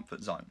was my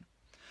comfort zone.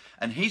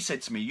 And he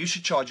said to me, you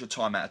should charge your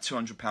time at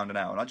 £200 an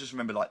hour. And I just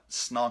remember like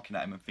snarking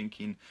at him and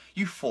thinking,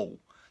 you fool.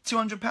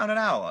 £200 an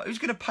hour. Who's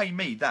going to pay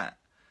me that?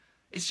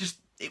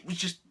 It was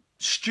just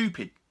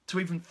stupid to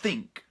even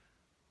think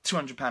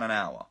 £200 an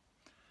hour.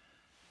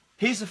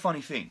 Here's the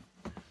funny thing.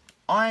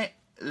 I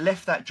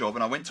left that job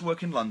and I went to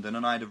work in London,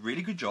 and I had a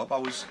really good job. I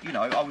was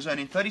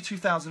earning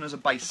 32,000 as a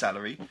base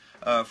salary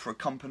for a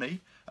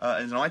company,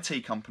 as an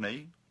IT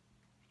company,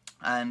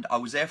 and I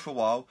was there for a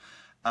while.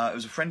 It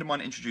was a friend of mine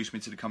that introduced me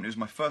to the company. It was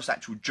my first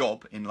actual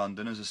job in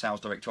London as a sales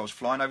director. I was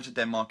flying over to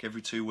Denmark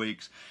every 2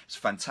 weeks. It's a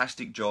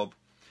fantastic job.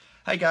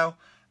 Hey, gal.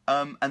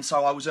 And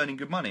so I was earning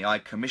good money. I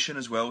had commission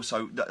as well.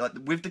 So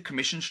with the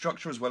commission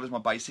structure as well as my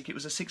basic, it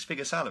was a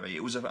 6-figure salary.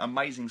 It was an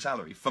amazing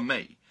salary for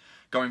me,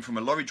 going from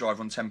a lorry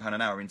driver on £10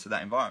 an hour into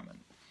that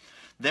environment.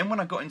 Then when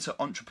I got into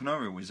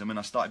entrepreneurialism and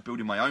I started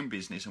building my own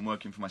business and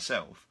working for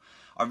myself,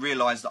 I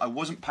realised that I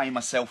wasn't paying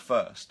myself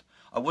first.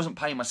 I wasn't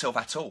paying myself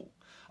at all.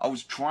 I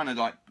was trying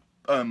to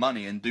earn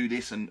money and do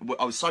this, and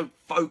I was so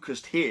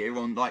focused here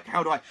on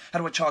how do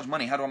I charge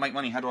money, how do I make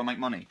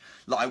money.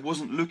 I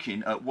wasn't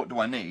looking at what do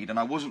I need, and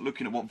I wasn't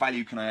looking at what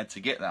value can I add to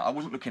get that. I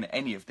wasn't looking at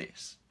any of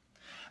this.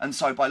 And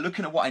so by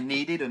looking at what I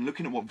needed and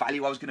looking at what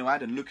value I was going to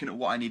add and looking at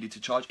what I needed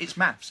to charge, it's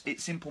maths.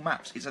 It's simple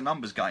maths. It's a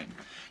numbers game.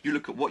 You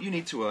look at what you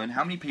need to earn,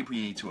 how many people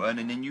you need to earn,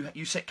 and then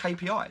you set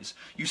KPIs.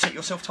 You set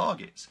yourself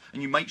targets,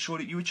 and you make sure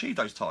that you achieve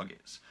those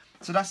targets.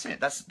 So that's it.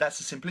 That's the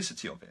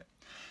simplicity of it.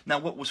 Now,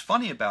 what was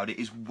funny about it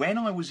is when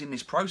I was in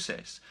this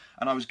process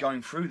and I was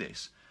going through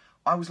this,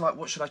 I was like,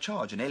 what should I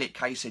charge? And Elliot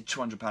Kay said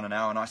 £200 an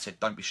hour, and I said,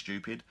 don't be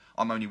stupid.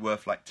 I'm only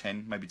worth like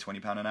 10, maybe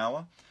 £20 an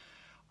hour.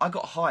 I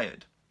got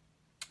hired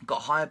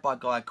by a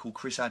guy called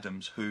Chris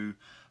Adams, who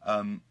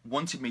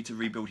wanted me to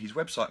rebuild his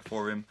website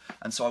for him.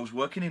 And so I was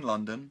working in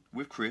London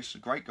with Chris, a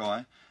great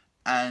guy,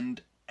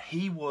 and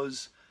he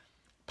was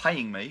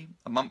paying me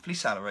a monthly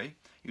salary.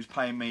 He was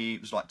paying me,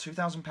 it was like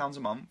 £2,000 a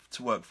month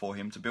to work for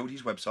him, to build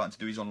his website and to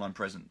do his online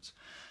presence.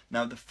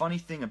 Now, the funny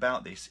thing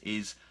about this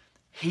is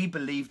he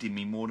believed in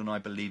me more than I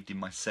believed in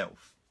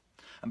myself.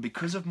 And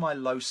because of my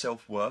low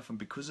self-worth and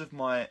because of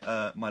my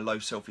low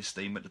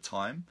self-esteem at the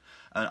time,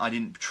 and I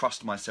didn't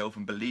trust myself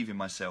and believe in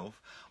myself,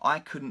 I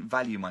couldn't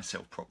value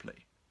myself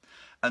properly.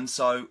 And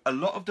so a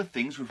lot of the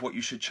things with what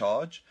you should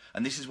charge,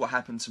 and this is what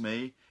happened to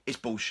me, is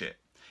bullshit.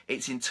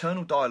 It's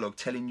internal dialogue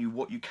telling you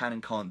what you can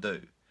and can't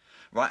do.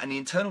 Right? And the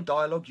internal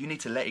dialogue, you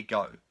need to let it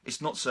go.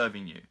 It's not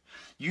serving you.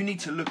 You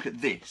need to look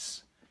at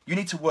this. You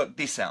need to work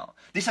this out.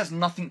 This has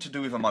nothing to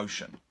do with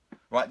emotion.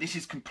 Right? This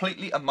is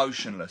completely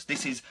emotionless.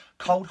 This is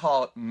cold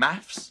hard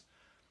maths,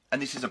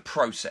 and this is a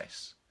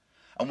process.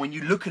 And when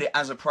you look at it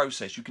as a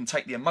process, you can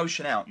take the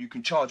emotion out. You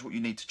can charge what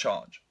you need to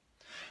charge.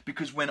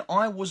 Because when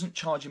I wasn't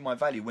charging my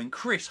value, when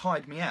Chris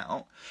hired me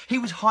out, he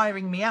was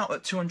hiring me out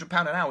at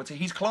 £200 an hour to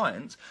his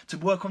clients to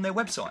work on their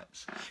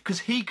websites.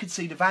 Because he could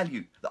see the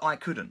value that I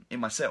couldn't in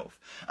myself.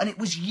 And it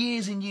was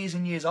years and years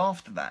and years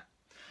after that.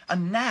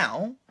 And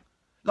now,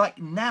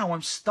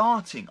 I'm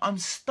starting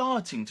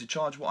to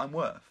charge what I'm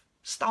worth.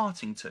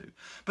 Starting to.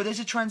 But there's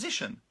a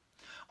transition.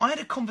 I had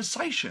a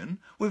conversation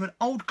with an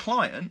old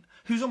client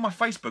who's on my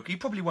Facebook. He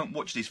probably won't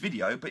watch this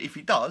video, but if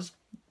he does,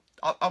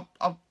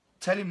 I'll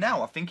tell him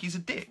now. I think he's a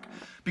dick,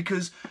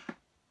 because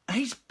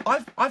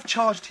I've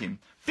charged him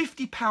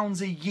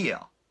 £50 a year.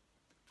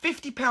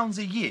 £50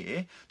 a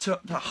year to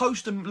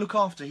host and look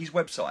after his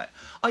website.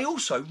 I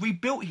also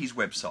rebuilt his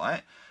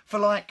website for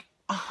like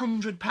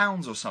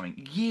 £100 or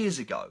something years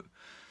ago.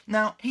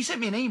 Now, he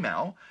sent me an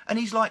email and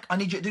he's like, I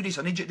need you to do this,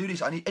 I need you to do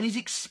this. And he's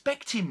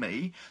expecting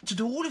me to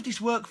do all of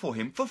this work for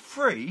him for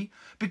free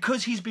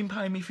because he's been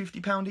paying me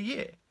 £50 a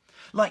year.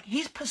 Like,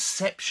 his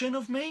perception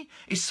of me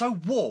is so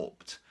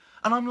warped.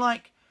 And I'm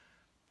like,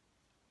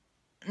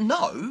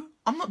 no,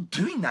 I'm not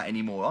doing that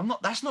anymore.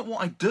 That's not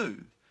what I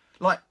do.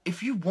 Like,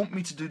 if you want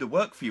me to do the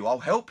work for you, I'll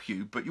help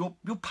you, but you're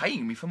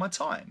paying me for my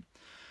time.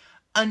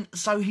 And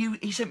so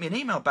he sent me an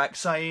email back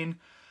saying,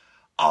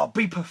 oh,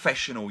 be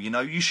professional,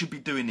 you should be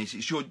doing this.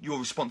 It's your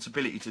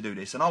responsibility to do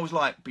this. And I was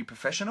like, be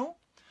professional?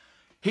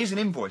 Here's an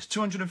invoice,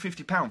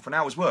 £250 for an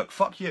hour's work.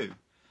 Fuck you.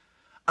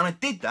 And I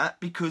did that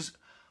because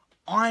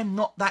I'm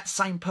not that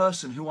same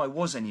person who I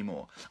was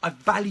anymore. I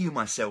value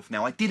myself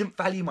now. I didn't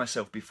value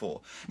myself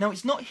before. Now,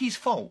 it's not his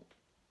fault.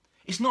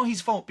 It's not his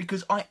fault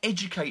because I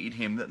educated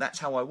him that that's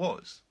how I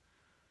was.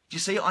 You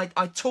see, I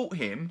taught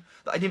him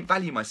that I didn't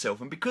value myself.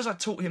 And because I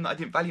taught him that I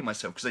didn't value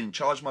myself, because I didn't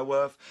charge my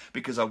worth,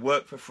 because I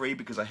worked for free,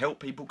 because I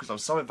helped people, because I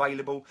was so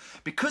available,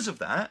 because of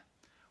that,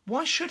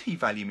 why should he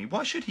value me?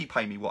 Why should he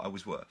pay me what I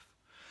was worth?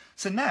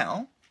 So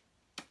now,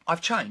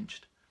 I've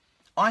changed.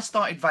 I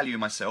started valuing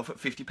myself at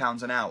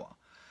 £50 an hour.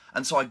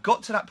 And so I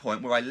got to that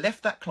point where I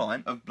left that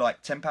client of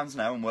like £10 an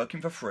hour and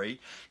working for free.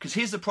 Because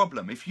here's the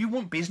problem. If you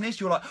want business,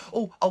 you're like,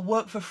 oh, I'll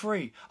work for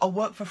free. I'll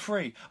work for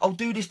free. I'll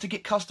do this to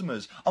get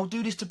customers. I'll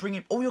do this to bring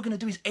in. All you're going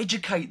to do is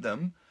educate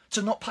them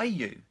to not pay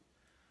you.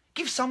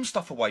 Give some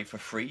stuff away for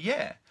free,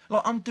 yeah.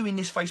 Like, I'm doing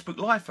this Facebook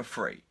Live for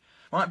free,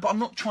 right? But I'm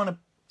not trying to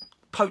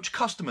poach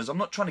customers. I'm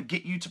not trying to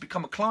get you to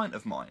become a client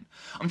of mine.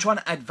 I'm trying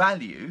to add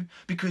value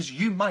because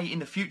you may in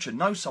the future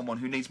know someone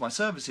who needs my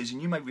services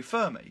and you may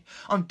refer me.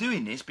 I'm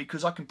doing this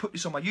because I can put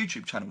this on my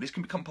YouTube channel. This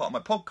can become part of my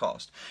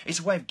podcast. It's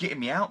a way of getting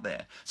me out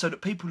there so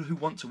that people who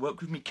want to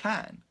work with me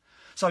can.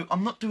 So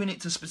I'm not doing it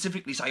to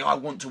specifically say, I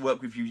want to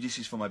work with you, this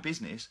is for my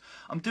business.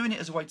 I'm doing it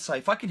as a way to say,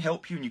 if I can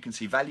help you and you can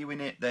see value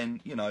in it, then,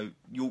 you know,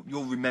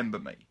 you'll remember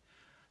me.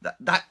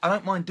 That I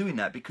don't mind doing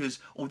that, because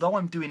although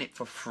I'm doing it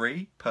for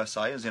free, per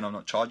se, as in I'm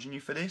not charging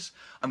you for this,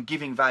 I'm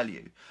giving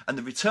value. And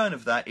the return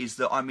of that is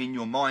that I'm in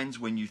your minds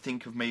when you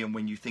think of me and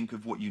when you think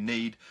of what you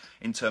need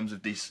in terms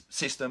of these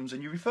systems,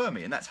 and you refer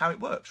me. And that's how it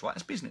works, right?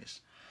 It's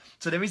business.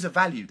 So there is a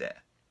value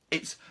there.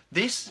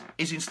 This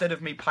is instead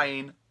of me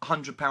paying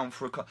 £100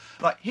 for a car.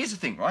 Like, here's the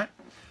thing, right?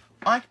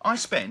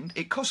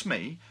 It costs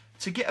me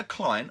to get a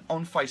client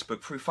on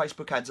Facebook through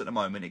Facebook ads at the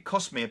moment. It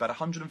costs me about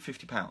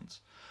 £150.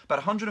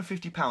 About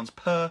 £150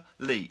 per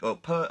lead, or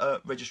per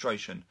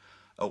registration,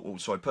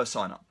 per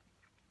sign up,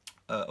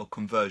 or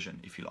conversion,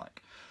 if you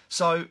like.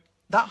 So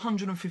that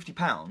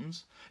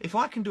 £150, if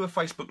I can do a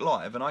Facebook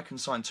Live and I can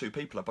sign 2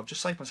 people up, I've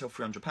just saved myself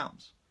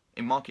 £300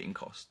 in marketing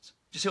costs.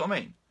 Do you see what I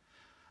mean?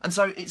 And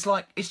so it's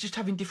like, it's just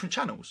having different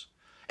channels.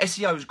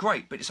 SEO is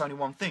great, but it's only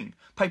one thing.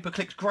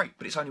 Pay-per-click's great,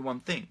 but it's only one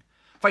thing.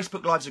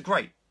 Facebook Lives are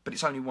great, but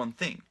it's only one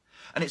thing.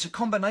 And it's a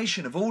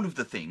combination of all of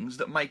the things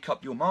that make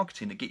up your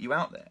marketing that get you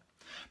out there.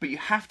 But you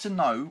have to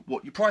know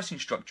what your pricing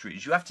structure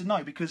is. You have to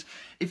know, because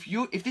if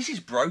this is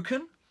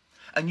broken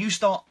and you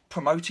start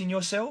promoting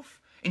yourself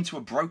into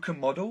a broken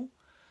model,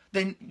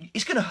 then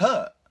it's going to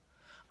hurt.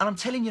 And I'm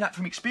telling you that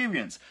from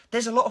experience.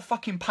 There's a lot of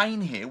fucking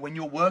pain here when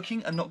you're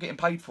working and not getting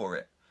paid for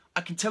it. I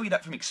can tell you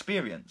that from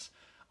experience.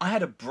 I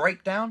had a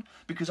breakdown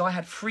because I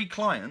had 3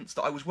 clients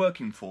that I was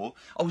working for.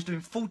 I was doing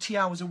 40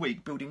 hours a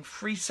week building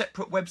 3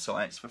 separate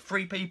websites for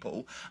 3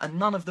 people, and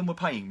none of them were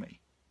paying me.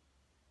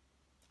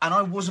 And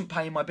I wasn't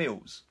paying my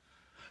bills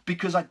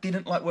because I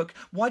didn't like work.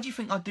 Why do you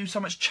think I do so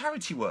much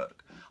charity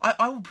work?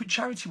 I will put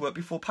charity work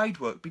before paid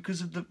work because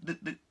of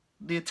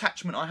the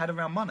attachment I had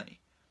around money.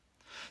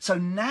 So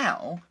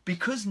now,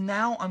 because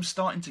now I'm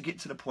starting to get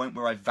to the point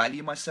where I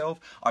value myself,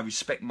 I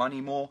respect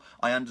money more,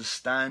 I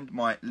understand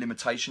my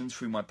limitations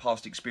through my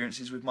past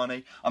experiences with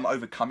money, I'm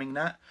overcoming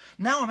that.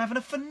 Now I'm having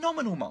a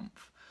phenomenal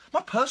month. My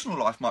personal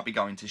life might be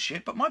going to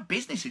shit, but my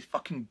business is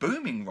fucking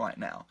booming right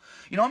now.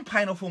 You know, I'm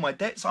paying off all my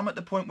debts. I'm at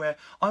the point where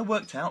I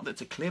worked out that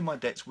to clear my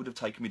debts would have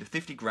taken me the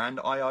 50 grand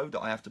that I owe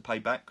that I have to pay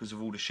back because of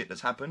all the shit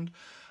that's happened.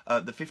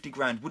 The 50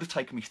 grand would have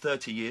taken me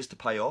 30 years to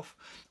pay off.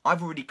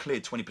 I've already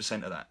cleared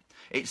 20% of that.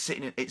 It's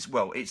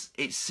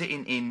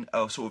sitting in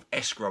a sort of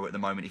escrow at the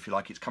moment, if you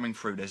like. It's coming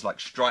through. There's like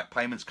Stripe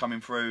payments coming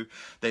through.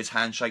 There's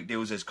handshake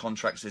deals. There's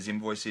contracts. There's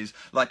invoices.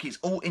 Like, it's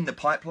all in the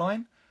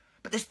pipeline.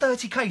 But there's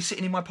 30k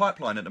sitting in my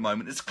pipeline at the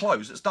moment. That's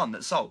closed. That's done.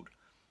 That's sold.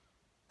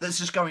 That's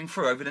just going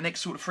through over the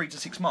next sort of 3 to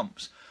 6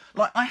 months.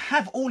 Like, I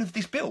have all of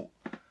this built.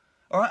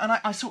 All right, and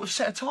I sort of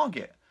set a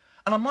target,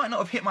 and I might not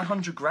have hit my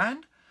 100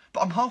 grand,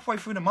 but I'm halfway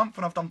through the month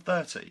and I've done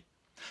 30.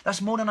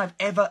 That's more than I've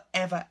ever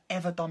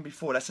done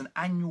before. That's an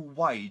annual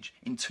wage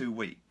in 2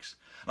 weeks.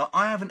 Like,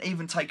 I haven't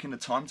even taken the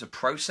time to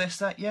process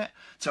that yet,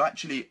 to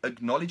actually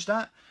acknowledge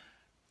that.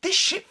 This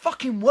shit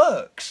fucking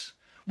works.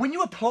 When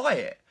you apply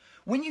it,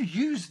 when you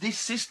use this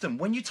system,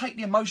 when you take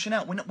the emotion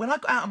out, when I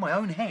got out of my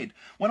own head,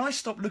 when I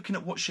stopped looking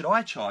at what should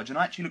I charge and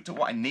I actually looked at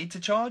what I need to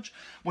charge,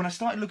 when I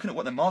started looking at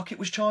what the market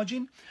was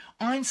charging,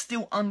 I'm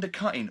still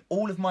undercutting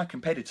all of my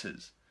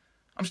competitors.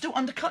 I'm still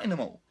undercutting them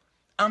all.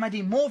 I'm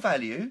adding more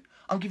value.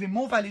 I'm giving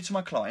more value to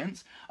my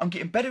clients. I'm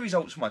getting better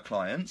results for my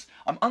clients.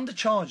 I'm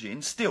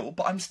undercharging still,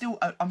 but I'm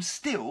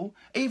still,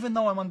 even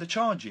though I'm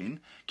undercharging,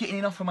 getting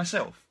enough for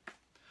myself.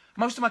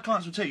 Most of my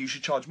clients will tell you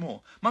should charge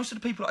more. Most of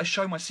the people that I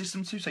show my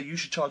system to say you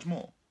should charge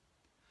more.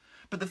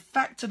 But the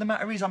fact of the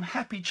matter is I'm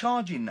happy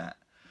charging that.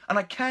 And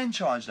I can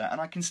charge that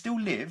and I can still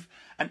live,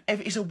 and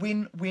it's a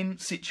win-win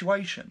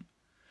situation.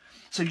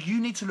 So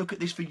you need to look at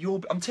this for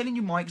I'm telling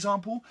you my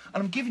example,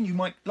 and I'm giving you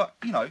my, not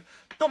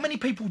many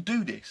people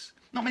do this.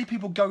 Not many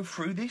people go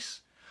through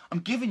this. I'm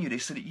giving you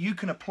this so that you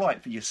can apply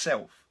it for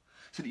yourself.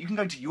 So that you can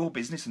go to your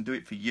business and do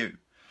it for you.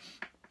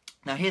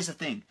 Now here's the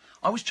thing.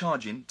 I was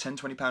charging £10,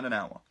 £20 an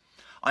hour.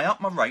 I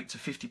upped my rate to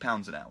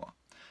 £50 an hour.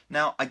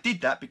 Now, I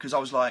did that because I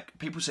was like,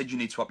 people said you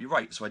need to up your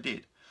rate, so I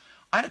did.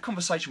 I had a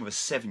conversation with a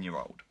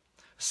 7-year-old.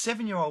 A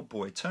 7-year-old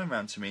boy turned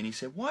around to me and he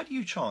said, why do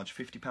you charge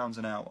 £50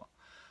 an hour?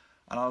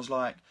 And I was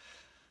like,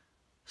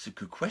 it's a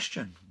good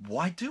question.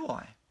 Why do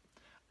I?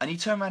 And he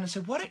turned around and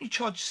said, why don't you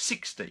charge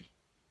 60?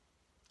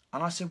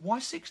 And I said, why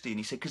 60? And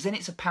he said, because then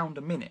it's £1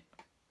 a minute.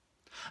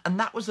 And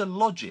that was the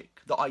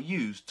logic that I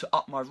used to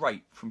up my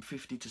rate from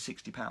 £50 to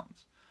 £60.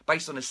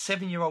 Based on a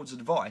 7-year-old's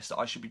advice that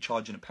I should be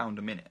charging £1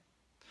 a minute.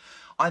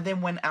 I then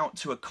went out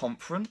to a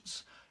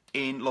conference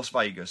in Las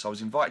Vegas. I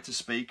was invited to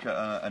speak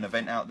at an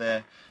event out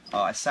there.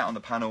 I sat on the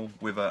panel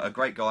with a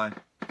great guy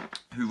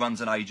who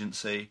runs an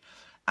agency,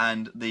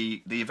 and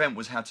the event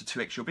was how to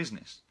 2x your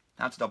business,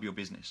 how to double your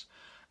business.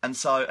 And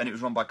it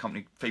was run by a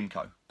company,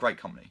 Femco, great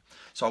company.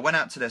 So I went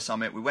out to their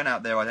summit. We went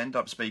out there. I ended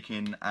up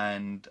speaking,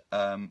 and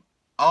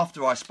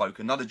after I spoke,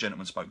 another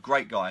gentleman spoke,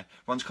 great guy,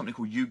 runs a company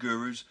called You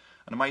Gurus,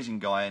 an amazing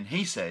guy, and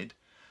he said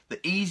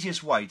the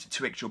easiest way to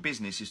 2x your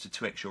business is to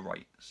 2x your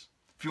rates.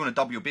 If you want to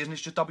double your business,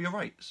 just double your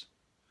rates.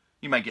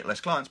 You may get less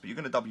clients, but you're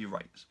going to double your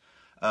rates.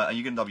 And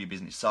you're going to double your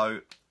business. So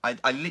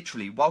I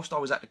literally, whilst I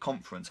was at the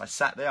conference, I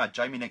sat there, I had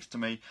Jamie next to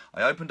me,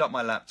 I opened up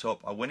my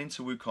laptop, I went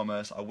into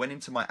WooCommerce, I went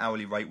into my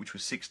hourly rate, which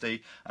was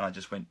 60, and I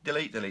just went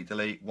delete, delete,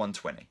 delete,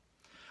 120.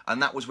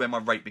 And that was where my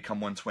rate became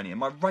 120. And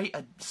my rate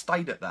had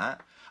stayed at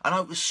that, and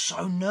I was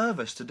so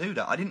nervous to do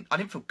that. I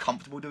didn't feel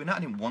comfortable doing that, I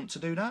didn't want to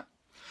do that.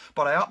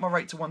 But I upped my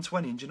rate to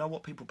 120, and do you know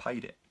what? People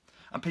paid it.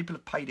 And people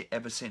have paid it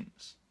ever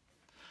since.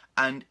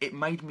 And it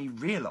made me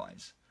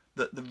realise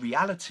that the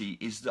reality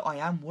is that I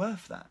am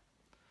worth that,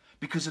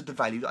 because of the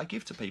value that I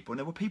give to people. And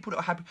there were people that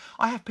are happy.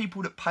 I have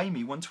people that pay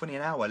me 120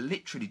 an hour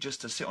literally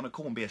just to sit on a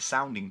call and be a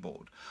sounding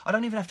board. I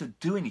don't even have to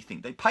do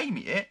anything. They pay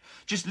me it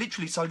just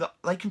literally so that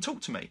they can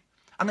talk to me.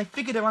 And they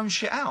figure their own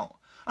shit out.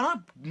 And I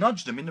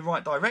nudge them in the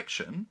right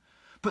direction.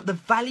 But the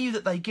value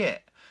that they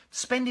get,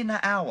 spending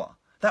that hour,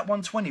 that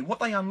 120, what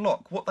they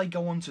unlock, what they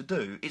go on to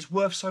do, is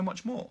worth so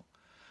much more.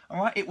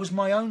 Alright? It was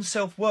my own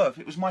self-worth.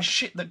 It was my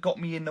shit that got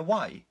me in the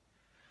way.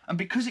 And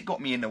because it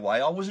got me in the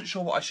way, I wasn't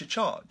sure what I should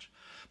charge.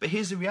 But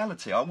here's the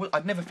reality.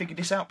 I'd never figured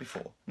this out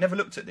before. Never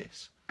looked at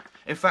this.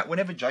 In fact,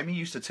 whenever Jamie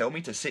used to tell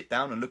me to sit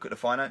down and look at the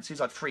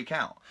finances, I'd freak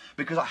out.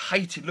 Because I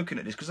hated looking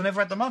at this, because I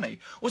never had the money.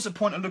 What's the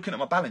point of looking at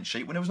my balance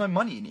sheet when there was no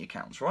money in the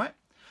accounts, right?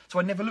 So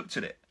I never looked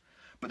at it.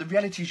 But the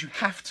reality is you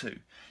have to.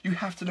 You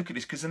have to look at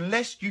this, because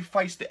unless you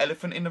face the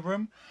elephant in the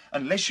room,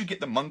 unless you get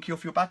the monkey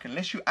off your back,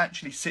 unless you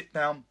actually sit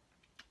down,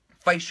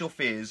 face your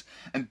fears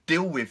and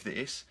deal with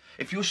this,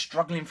 if you're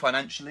struggling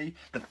financially,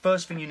 the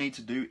first thing you need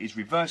to do is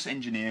reverse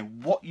engineer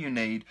what you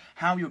need,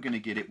 how you're going to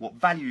get it, what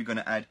value you're going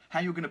to add,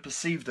 how you're going to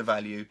perceive the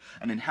value,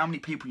 and then how many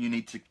people you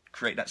need to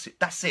create that.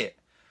 That's it.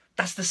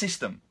 That's the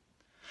system.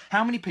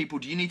 How many people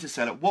do you need to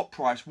sell at what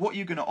price? What are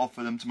you going to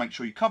offer them to make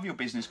sure you cover your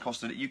business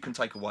costs so that you can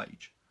take a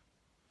wage?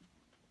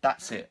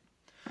 That's it.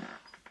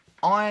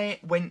 I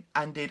went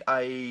and did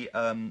a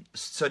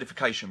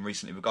certification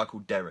recently with a guy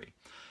called Derry.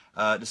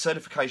 The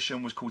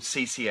certification was called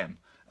CCM,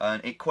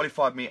 and it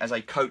qualified me as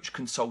a coach,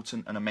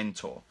 consultant, and a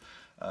mentor.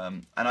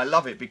 And I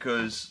love it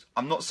because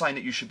I'm not saying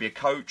that you should be a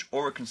coach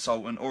or a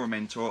consultant or a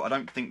mentor. I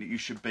don't think that you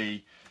should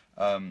be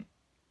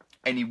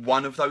any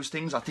one of those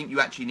things. I think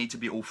you actually need to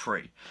be all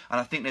three. And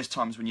I think there's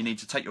times when you need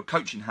to take your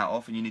coaching hat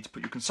off and you need to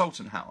put your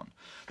consultant hat on.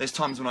 There's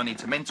times when I need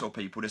to mentor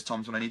people. There's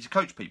times when I need to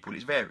coach people.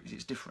 It varies.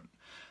 It's different.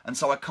 And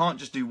so I can't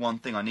just do one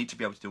thing. I need to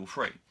be able to do all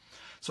three.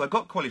 So I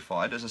got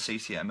qualified as a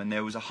CCM, and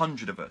there was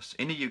 100 of us.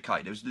 In the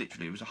UK, there was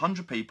literally, it was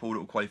 100 people that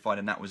were qualified,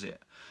 and that was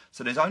it.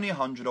 So there's only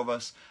 100 of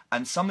us,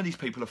 and some of these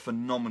people are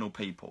phenomenal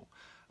people.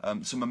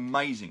 Some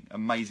amazing,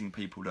 amazing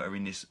people that are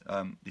in this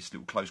this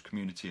little close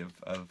community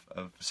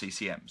of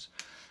CCMs.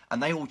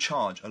 And they all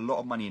charge a lot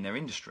of money in their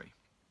industry.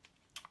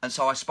 And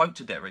so I spoke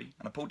to Derry,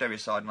 and I pulled Derry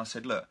aside, and I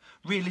said, look,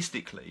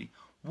 realistically,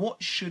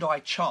 what should I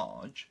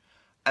charge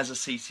as a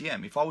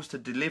CCM if I was to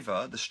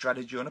deliver the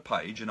strategy on a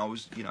page, and I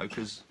was, you know,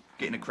 because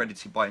getting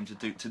accredited by him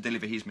to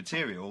deliver his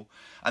material,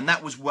 and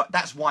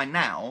that's why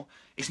now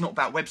it's not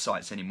about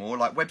websites anymore.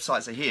 Like,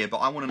 websites are here, but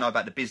I want to know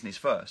about the business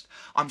first.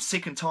 I'm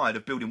sick and tired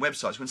of building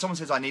websites. When someone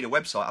says I need a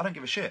website, I don't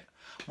give a shit.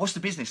 What's the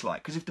business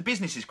like? Because if the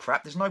business is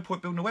crap, there's no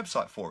point building a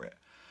website for it,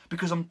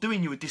 because I'm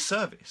doing you a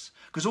disservice.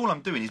 Because all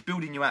I'm doing is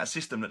building you out a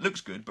system that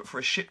looks good, but for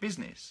a shit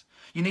business.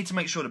 You need to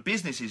make sure the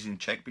business is in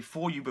check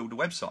before you build a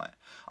website.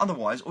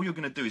 Otherwise, all you're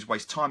going to do is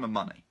waste time and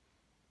money.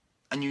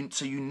 And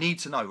so you need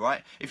to know,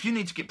 right? If you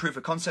need to get proof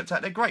of concept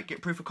out there, great,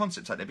 get proof of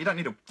concept out there. But you don't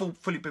need a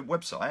fully built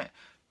website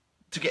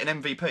to get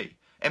an MVP.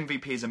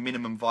 MVP is a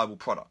minimum viable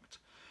product.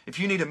 If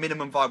you need a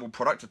minimum viable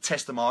product to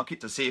test the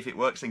market, to see if it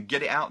works, then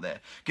get it out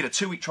there. Get a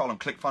 2-week trial on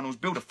ClickFunnels,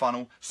 build a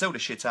funnel, sell the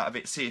shit out of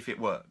it, see if it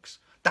works.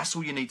 That's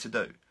all you need to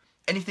do.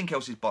 Anything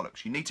else is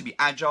bollocks. You need to be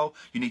agile,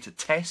 you need to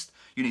test,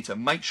 you need to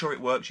make sure it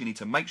works, you need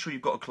to make sure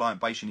you've got a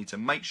client base, you need to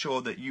make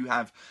sure that you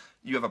have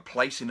a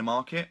place in the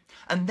market,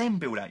 and then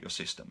build out your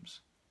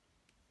systems.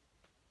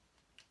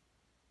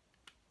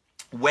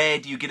 Where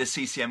do you get a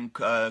CCM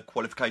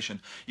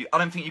qualification? I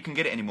don't think you can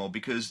get it anymore,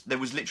 because there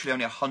was literally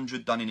only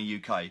 100 done in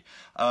the UK.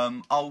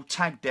 I'll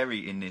tag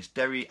Derry in this.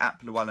 Derry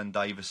ap Llewellyn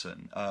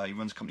Davison. He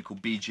runs a company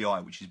called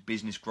BGI, which is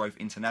Business Growth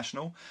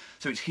International.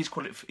 So it's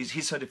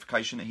his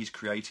certification that he's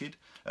created.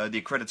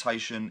 The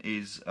accreditation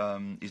is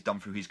done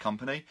through his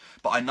company.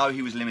 But I know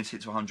he was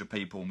limited to 100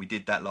 people, and we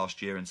did that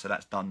last year, and so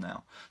that's done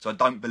now. So I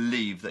don't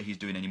believe that he's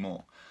doing any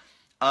more.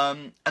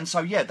 And so,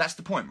 yeah, that's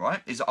the point,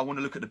 right? Is that I want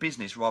to look at the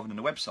business rather than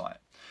the website.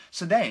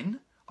 So then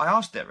I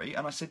asked Derry,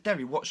 and I said,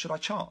 Derry, what should I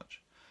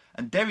charge?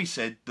 And Derry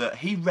said that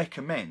he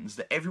recommends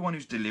that everyone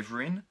who's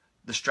delivering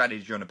the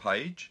strategy on a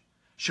page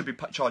should be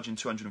charging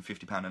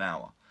 £250 an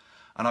hour.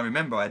 And I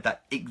remember I had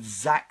that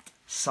exact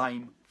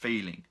same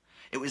feeling.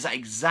 It was that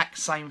exact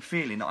same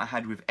feeling that I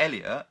had with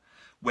Elliot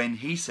when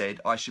he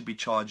said I should be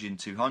charging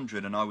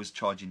 200 and I was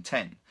charging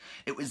 10.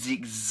 It was the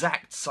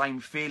exact same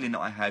feeling that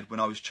I had when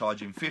I was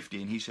charging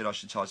 50 and he said I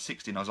should charge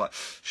 60, and I was like,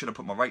 should I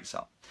put my rates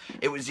up?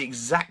 It was the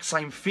exact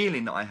same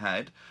feeling that I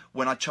had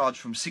when I charged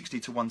from 60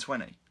 to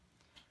 120.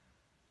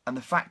 And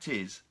the fact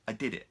is, I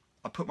did it.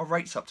 I put my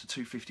rates up to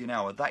 250 an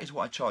hour. That is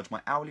what I charge. My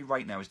hourly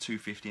rate now is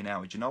 250 an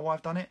hour. Do you know why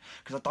I've done it?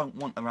 Because I don't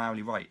want an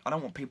hourly rate. I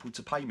don't want people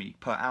to pay me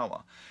per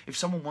hour. If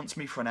someone wants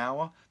me for an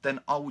hour, then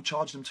I will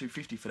charge them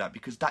 250 for that,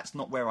 because that's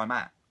not where I'm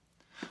at.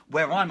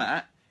 Where I'm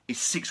at is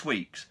 6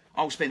 weeks.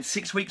 I'll spend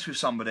 6 weeks with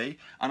somebody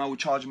and I will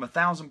charge them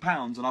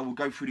 £1,000, and I will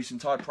go through this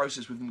entire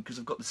process with them because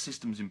I've got the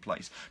systems in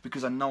place,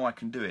 because I know I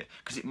can do it,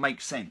 because it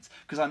makes sense,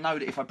 because I know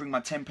that if I bring my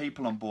 10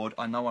 people on board,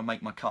 I know I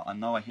make my cut, I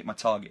know I hit my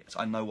targets,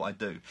 I know what I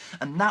do.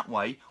 And that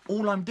way,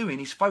 all I'm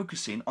doing is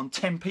focusing on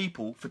 10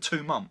 people for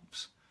 2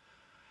 months.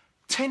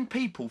 10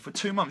 people for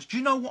 2 months. Do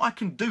you know what I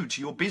can do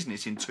to your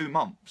business in 2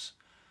 months?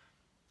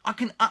 I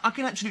can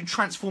actually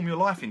transform your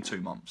life in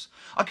 2 months.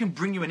 I can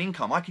bring you an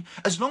income.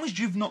 As long as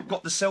you've not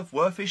got the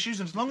self-worth issues,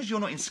 and as long as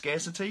you're not in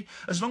scarcity,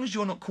 as long as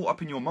you're not caught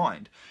up in your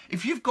mind,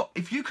 if you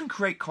can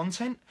create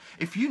content,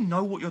 if you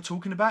know what you're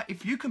talking about,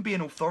 if you can be an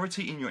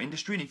authority in your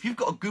industry, and if you've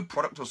got a good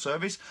product or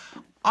service,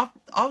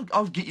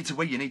 I'll get you to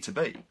where you need to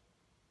be.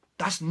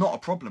 That's not a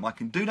problem. I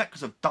can do that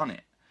because I've done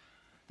it.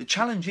 The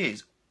challenge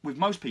is, with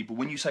most people,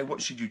 when you say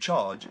what should you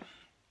charge,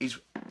 is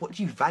what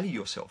do you value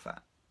yourself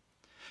at?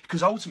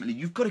 Because ultimately,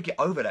 you've got to get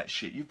over that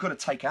shit. You've got to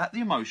take out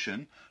the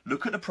emotion,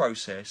 look at the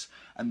process,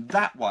 and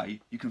that way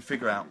you can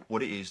figure out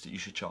what it is that you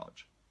should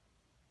charge.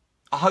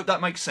 I hope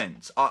that makes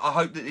sense. I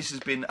hope that this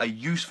has been a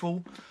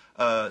useful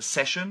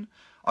session.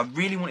 I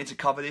really wanted to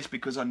cover this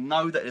because I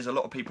know that there's a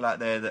lot of people out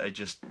there that are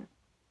just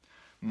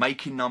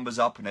making numbers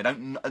up, and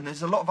and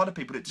there's a lot of other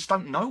people that just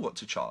don't know what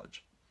to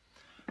charge.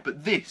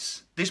 But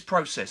this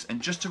process, and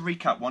just to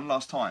recap one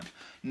last time,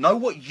 know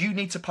what you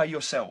need to pay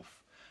yourself.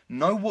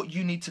 Know what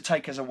you need to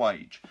take as a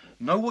wage.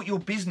 Know what your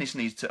business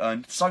needs to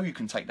earn so you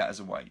can take that as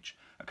a wage.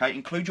 Okay,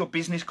 include your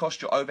business cost,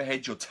 your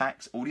overhead, your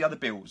tax, all the other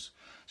bills.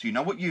 So you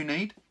know what you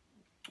need,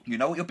 you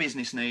know what your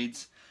business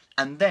needs,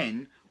 and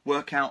then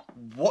work out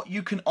what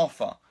you can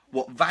offer,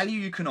 what value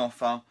you can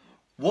offer,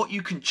 what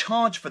you can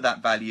charge for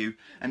that value,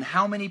 and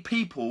how many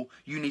people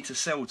you need to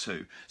sell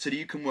to, so that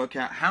you can work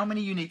out how many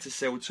you need to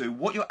sell to,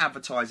 what your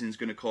advertising is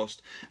going to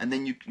cost, and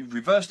then you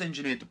reverse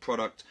engineered the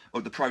product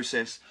or the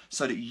process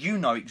so that you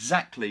know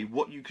exactly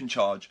what you can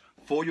charge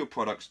for your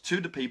products to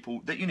the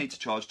people that you need to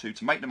charge to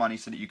make the money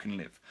so that you can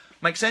live.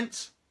 Make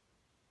sense?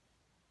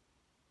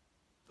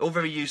 All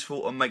very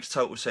useful and makes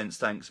total sense,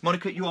 thanks.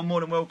 Monica, you are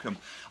more than welcome.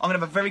 I'm going to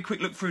have a very quick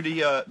look through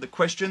the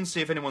questions, see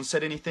if anyone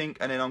said anything,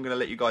 and then I'm going to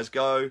let you guys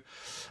go.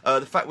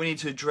 The fact we need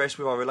to address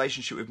with our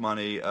relationship with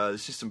money, the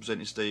system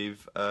presented,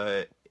 Steve,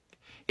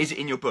 is it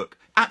in your book?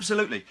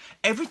 Absolutely.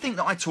 Everything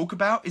that I talk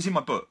about is in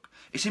my book.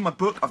 It's in my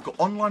book. I've got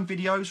online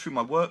videos through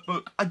my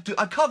workbook.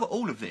 I cover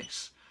all of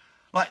this.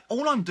 Like,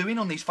 all I'm doing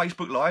on these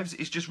Facebook Lives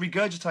is just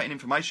regurgitating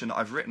information that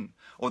I've written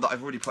or that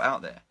I've already put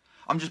out there.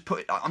 I'm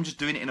just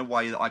doing it in a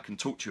way that I can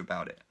talk to you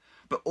about it.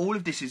 But all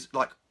of this is,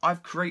 like,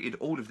 I've created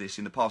all of this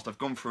in the past. I've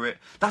gone through it.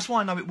 That's why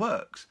I know it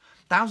works.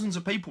 Thousands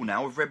of people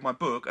now have read my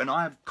book, and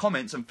I have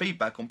comments and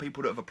feedback on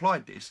people that have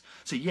applied this.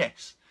 So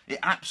yes, it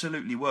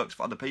absolutely works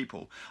for other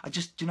people. Do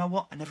you know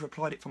what? I never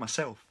applied it for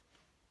myself.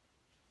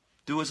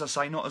 Do as I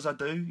say, not as I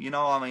do. You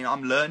know, I mean,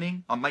 I'm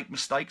learning. I make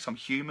mistakes. I'm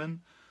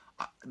human.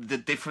 The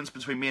difference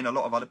between me and a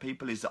lot of other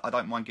people is that I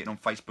don't mind getting on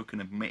Facebook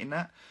and admitting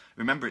that.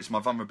 Remember, it's my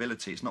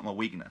vulnerability. It's not my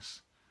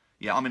weakness.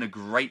 Yeah, I'm in a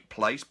great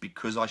place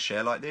because I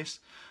share like this,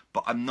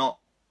 but I'm not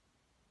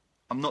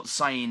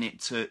saying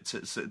it to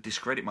sort of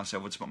discredit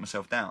myself or to put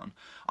myself down.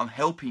 I'm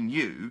helping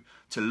you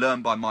to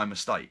learn by my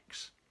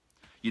mistakes.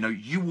 You know,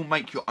 you will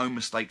make your own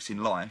mistakes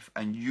in life,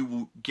 and you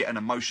will get an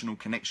emotional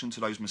connection to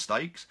those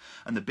mistakes.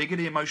 And the bigger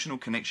the emotional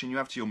connection you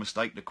have to your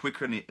mistake, the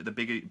quicker and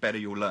the better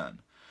you'll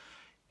learn.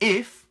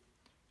 If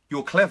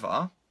you're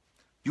clever,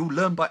 you'll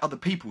learn by other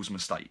people's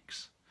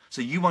mistakes.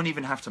 So you won't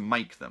even have to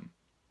make them.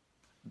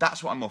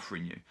 That's what I'm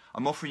offering you.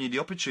 I'm offering you the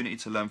opportunity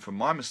to learn from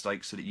my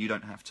mistakes so that you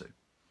don't have to.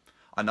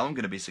 I know I'm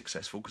going to be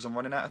successful because I'm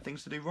running out of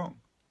things to do wrong.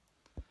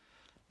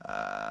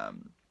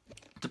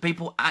 Do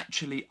people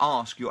actually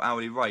ask your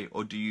hourly rate,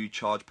 or do you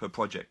charge per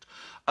project?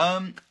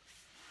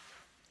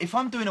 If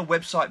I'm doing a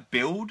website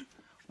build,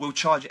 we'll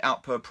charge it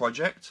out per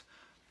project.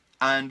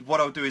 And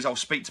what I'll do is I'll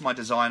speak to my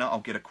designer, I'll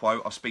get a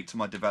quote. I'll speak to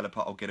my developer,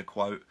 I'll get a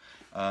quote.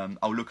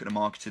 I'll look at the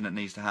marketing that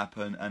needs to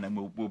happen, and then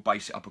we'll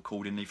base it up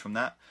accordingly from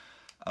that.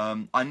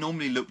 I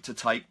normally look to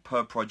take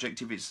per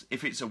project, if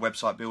it's a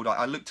website build,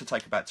 I look to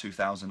take about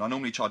 2,000. I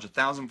normally charge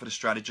 1,000 for the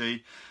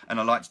strategy, and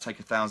I like to take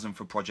 1,000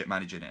 for project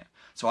managing it.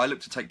 So I look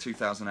to take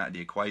 2,000 out of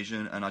the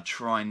equation, and I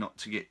try not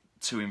to get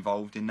too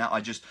involved in that.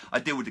 I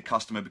deal with the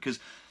customer, because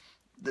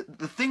the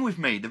thing with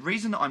me, the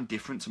reason that I'm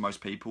different to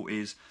most people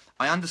is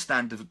I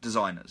understand the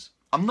designers.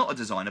 I'm not a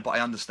designer, but I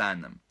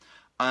understand them.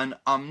 And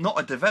I'm not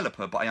a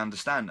developer, but I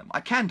understand them. I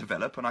can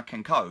develop and I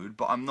can code,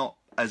 but I'm not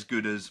as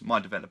good as my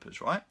developers,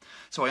 right?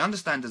 So I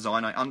understand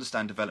design, I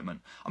understand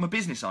development. I'm a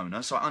business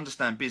owner, so I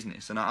understand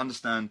business, and I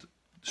understand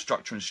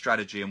structure and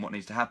strategy and what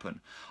needs to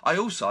happen. I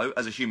also,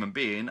 as a human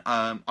being,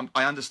 I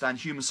understand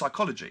human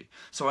psychology.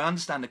 So I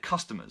understand the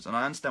customers and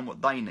I understand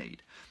what they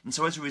need. And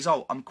so as a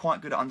result, I'm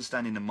quite good at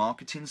understanding the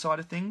marketing side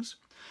of things.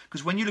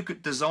 Because when you look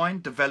at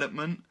design,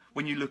 development,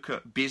 when you look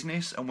at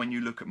business and when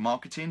you look at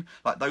marketing,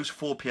 like those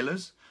 4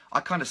 pillars,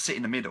 I kind of sit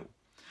in the middle.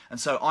 And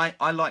so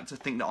I like to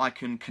think that I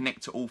can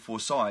connect to all 4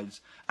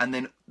 sides. And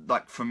then,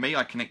 like, for me,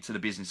 I connect to the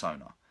business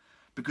owner.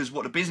 Because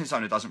what the business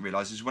owner doesn't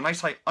realise is when they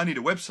say, I need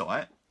a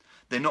website,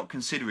 they're not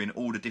considering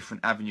all the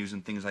different avenues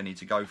and things they need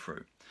to go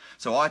through.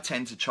 So I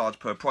tend to charge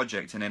per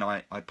project, and then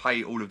I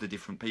pay all of the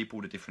different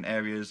people, the different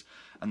areas,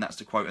 and that's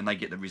the quote, and they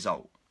get the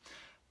result.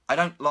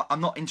 I'm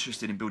not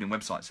interested in building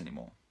websites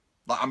anymore.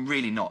 Like, I'm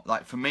really not.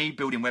 Like, for me,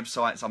 building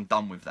websites, I'm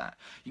done with that.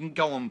 You can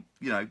go on,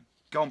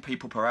 go on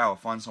people per hour,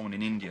 find someone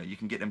in India, you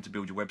can get them to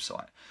build your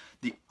website.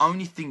 The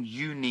only thing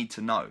you need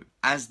to know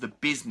as the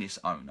business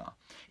owner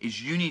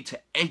is you need to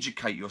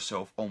educate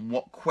yourself on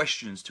what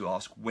questions to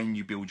ask when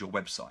you build your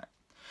website.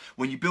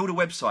 When you build a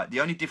website,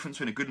 the only difference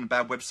between a good and a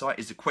bad website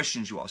is the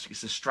questions you ask.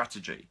 It's a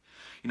strategy.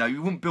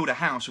 You wouldn't build a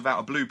house without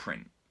a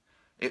blueprint.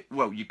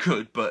 Well, you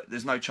could, but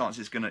there's no chance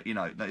it's going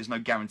to, there's no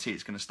guarantee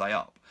it's going to stay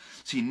up.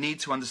 So you need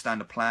to understand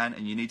the plan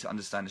and you need to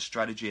understand the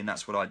strategy, and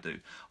that's what I do.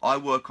 I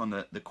work on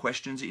the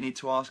questions that you need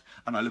to ask,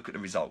 and I look at the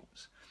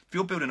results. If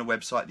you're building a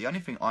website, the only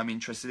thing I'm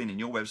interested in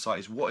your website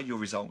is what are your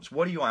results?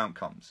 What are your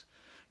outcomes?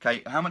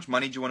 Okay, how much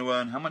money do you want to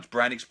earn? How much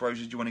brand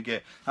exposure do you want to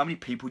get? How many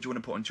people do you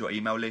want to put onto your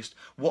email list?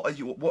 What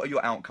are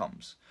your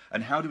outcomes?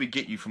 And how do we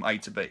get you from A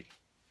to B?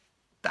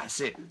 That's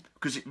it.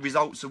 Because it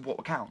results of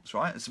what counts,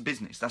 right? It's a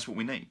business. That's what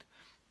we need.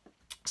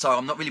 So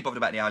I'm not really bothered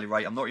about the hourly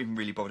rate. I'm not even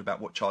really bothered about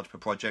what charge per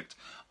project.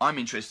 I'm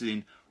interested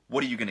in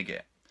what are you going to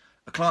get?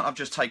 A client I've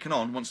just taken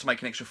on wants to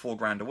make an extra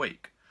 £4 a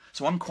week.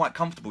 So I'm quite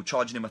comfortable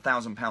charging him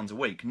 £1,000 a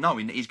week,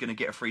 knowing that he's going to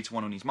get a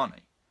 3-to-1 on his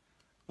money.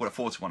 Well, a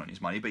 4-to-1 on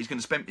his money, but he's going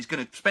to spend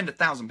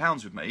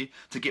 £1,000 with me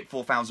to get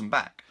 4,000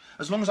 back.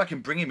 As long as I can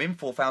bring him in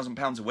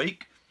 £4,000 a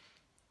week,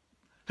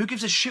 who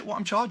gives a shit what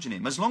I'm charging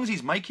him? As long as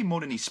he's making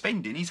more than he's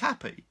spending, he's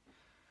happy.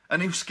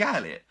 And he'll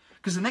scale it.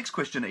 Because the next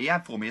question that he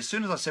had for me, as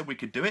soon as I said we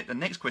could do it, the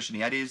next question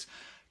he had is,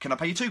 can I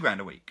pay you £2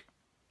 a week?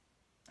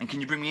 And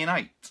can you bring me in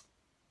 8?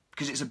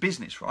 Because it's a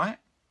business, right?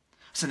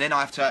 So then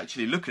I have to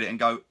actually look at it and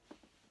go,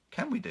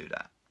 can we do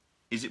that?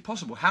 Is it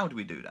possible? How do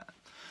we do that?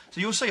 So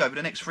you'll see over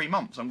the next 3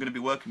 months, I'm going to be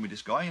working with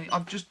this guy, and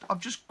I've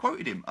just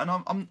quoted him, and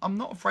I'm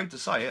not afraid to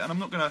say it, and I'm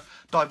not going to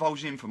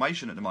divulge the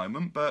information at the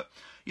moment, but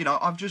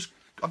I've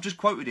just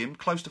quoted him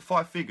close to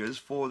 5 figures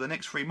for the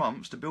next 3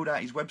 months to build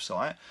out his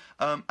website,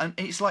 and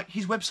it's like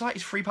his website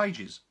is 3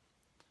 pages.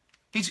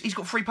 He's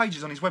got 3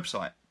 pages on his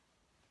website.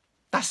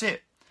 That's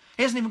it.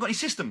 He hasn't even got any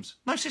systems.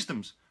 No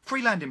systems.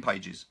 3 landing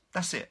pages.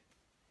 That's it.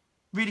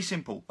 Really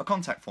simple. A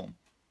contact form.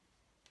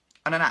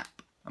 And an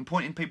app. And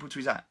pointing people to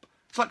his app.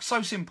 It's like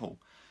so simple.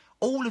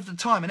 All of the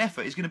time and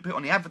effort is going to put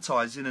on the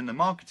advertising and the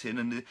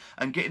marketing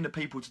and getting the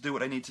people to do what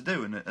they need to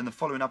do and the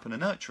following up and the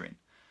nurturing.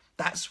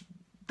 That's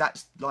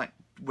like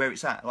where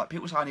it's at. Like,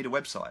 people say I need a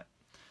website.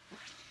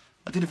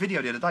 I did a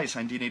video the other day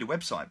saying, do you need a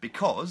website?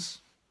 Because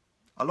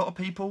a lot of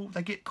people,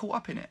 they get caught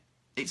up in it.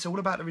 It's all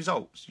about the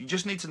results. You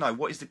just need to know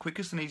what is the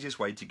quickest and easiest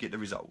way to get the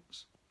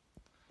results.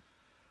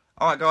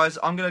 Alright guys,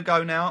 I'm going to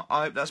go now.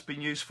 I hope that's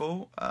been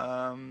useful.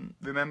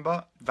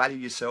 Remember, value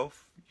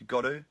yourself. You've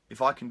got to.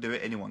 If I can do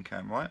it, anyone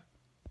can, right?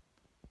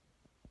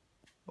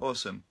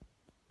 Awesome.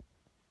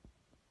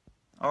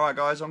 Alright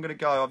guys, I'm going to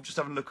go. I'm just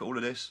having a look at all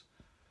of this.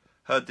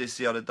 Heard this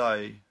the other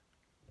day.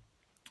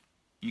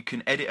 You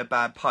can edit a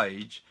bad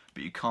page,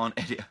 but you can't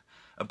edit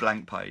a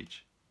blank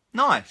page.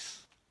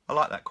 Nice. I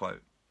like that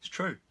quote. It's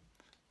true.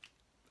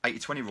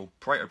 80-20 rule,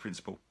 Pareto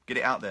principle. Get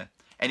it out there.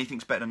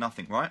 Anything's better than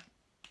nothing, right?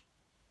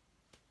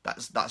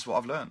 That's what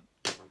I've learned.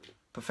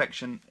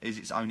 Perfection is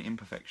its own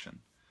imperfection.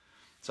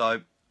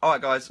 So,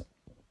 alright guys.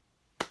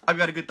 Hope you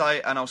had a good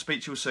day, and I'll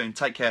speak to you soon.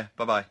 Take care.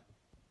 Bye-bye.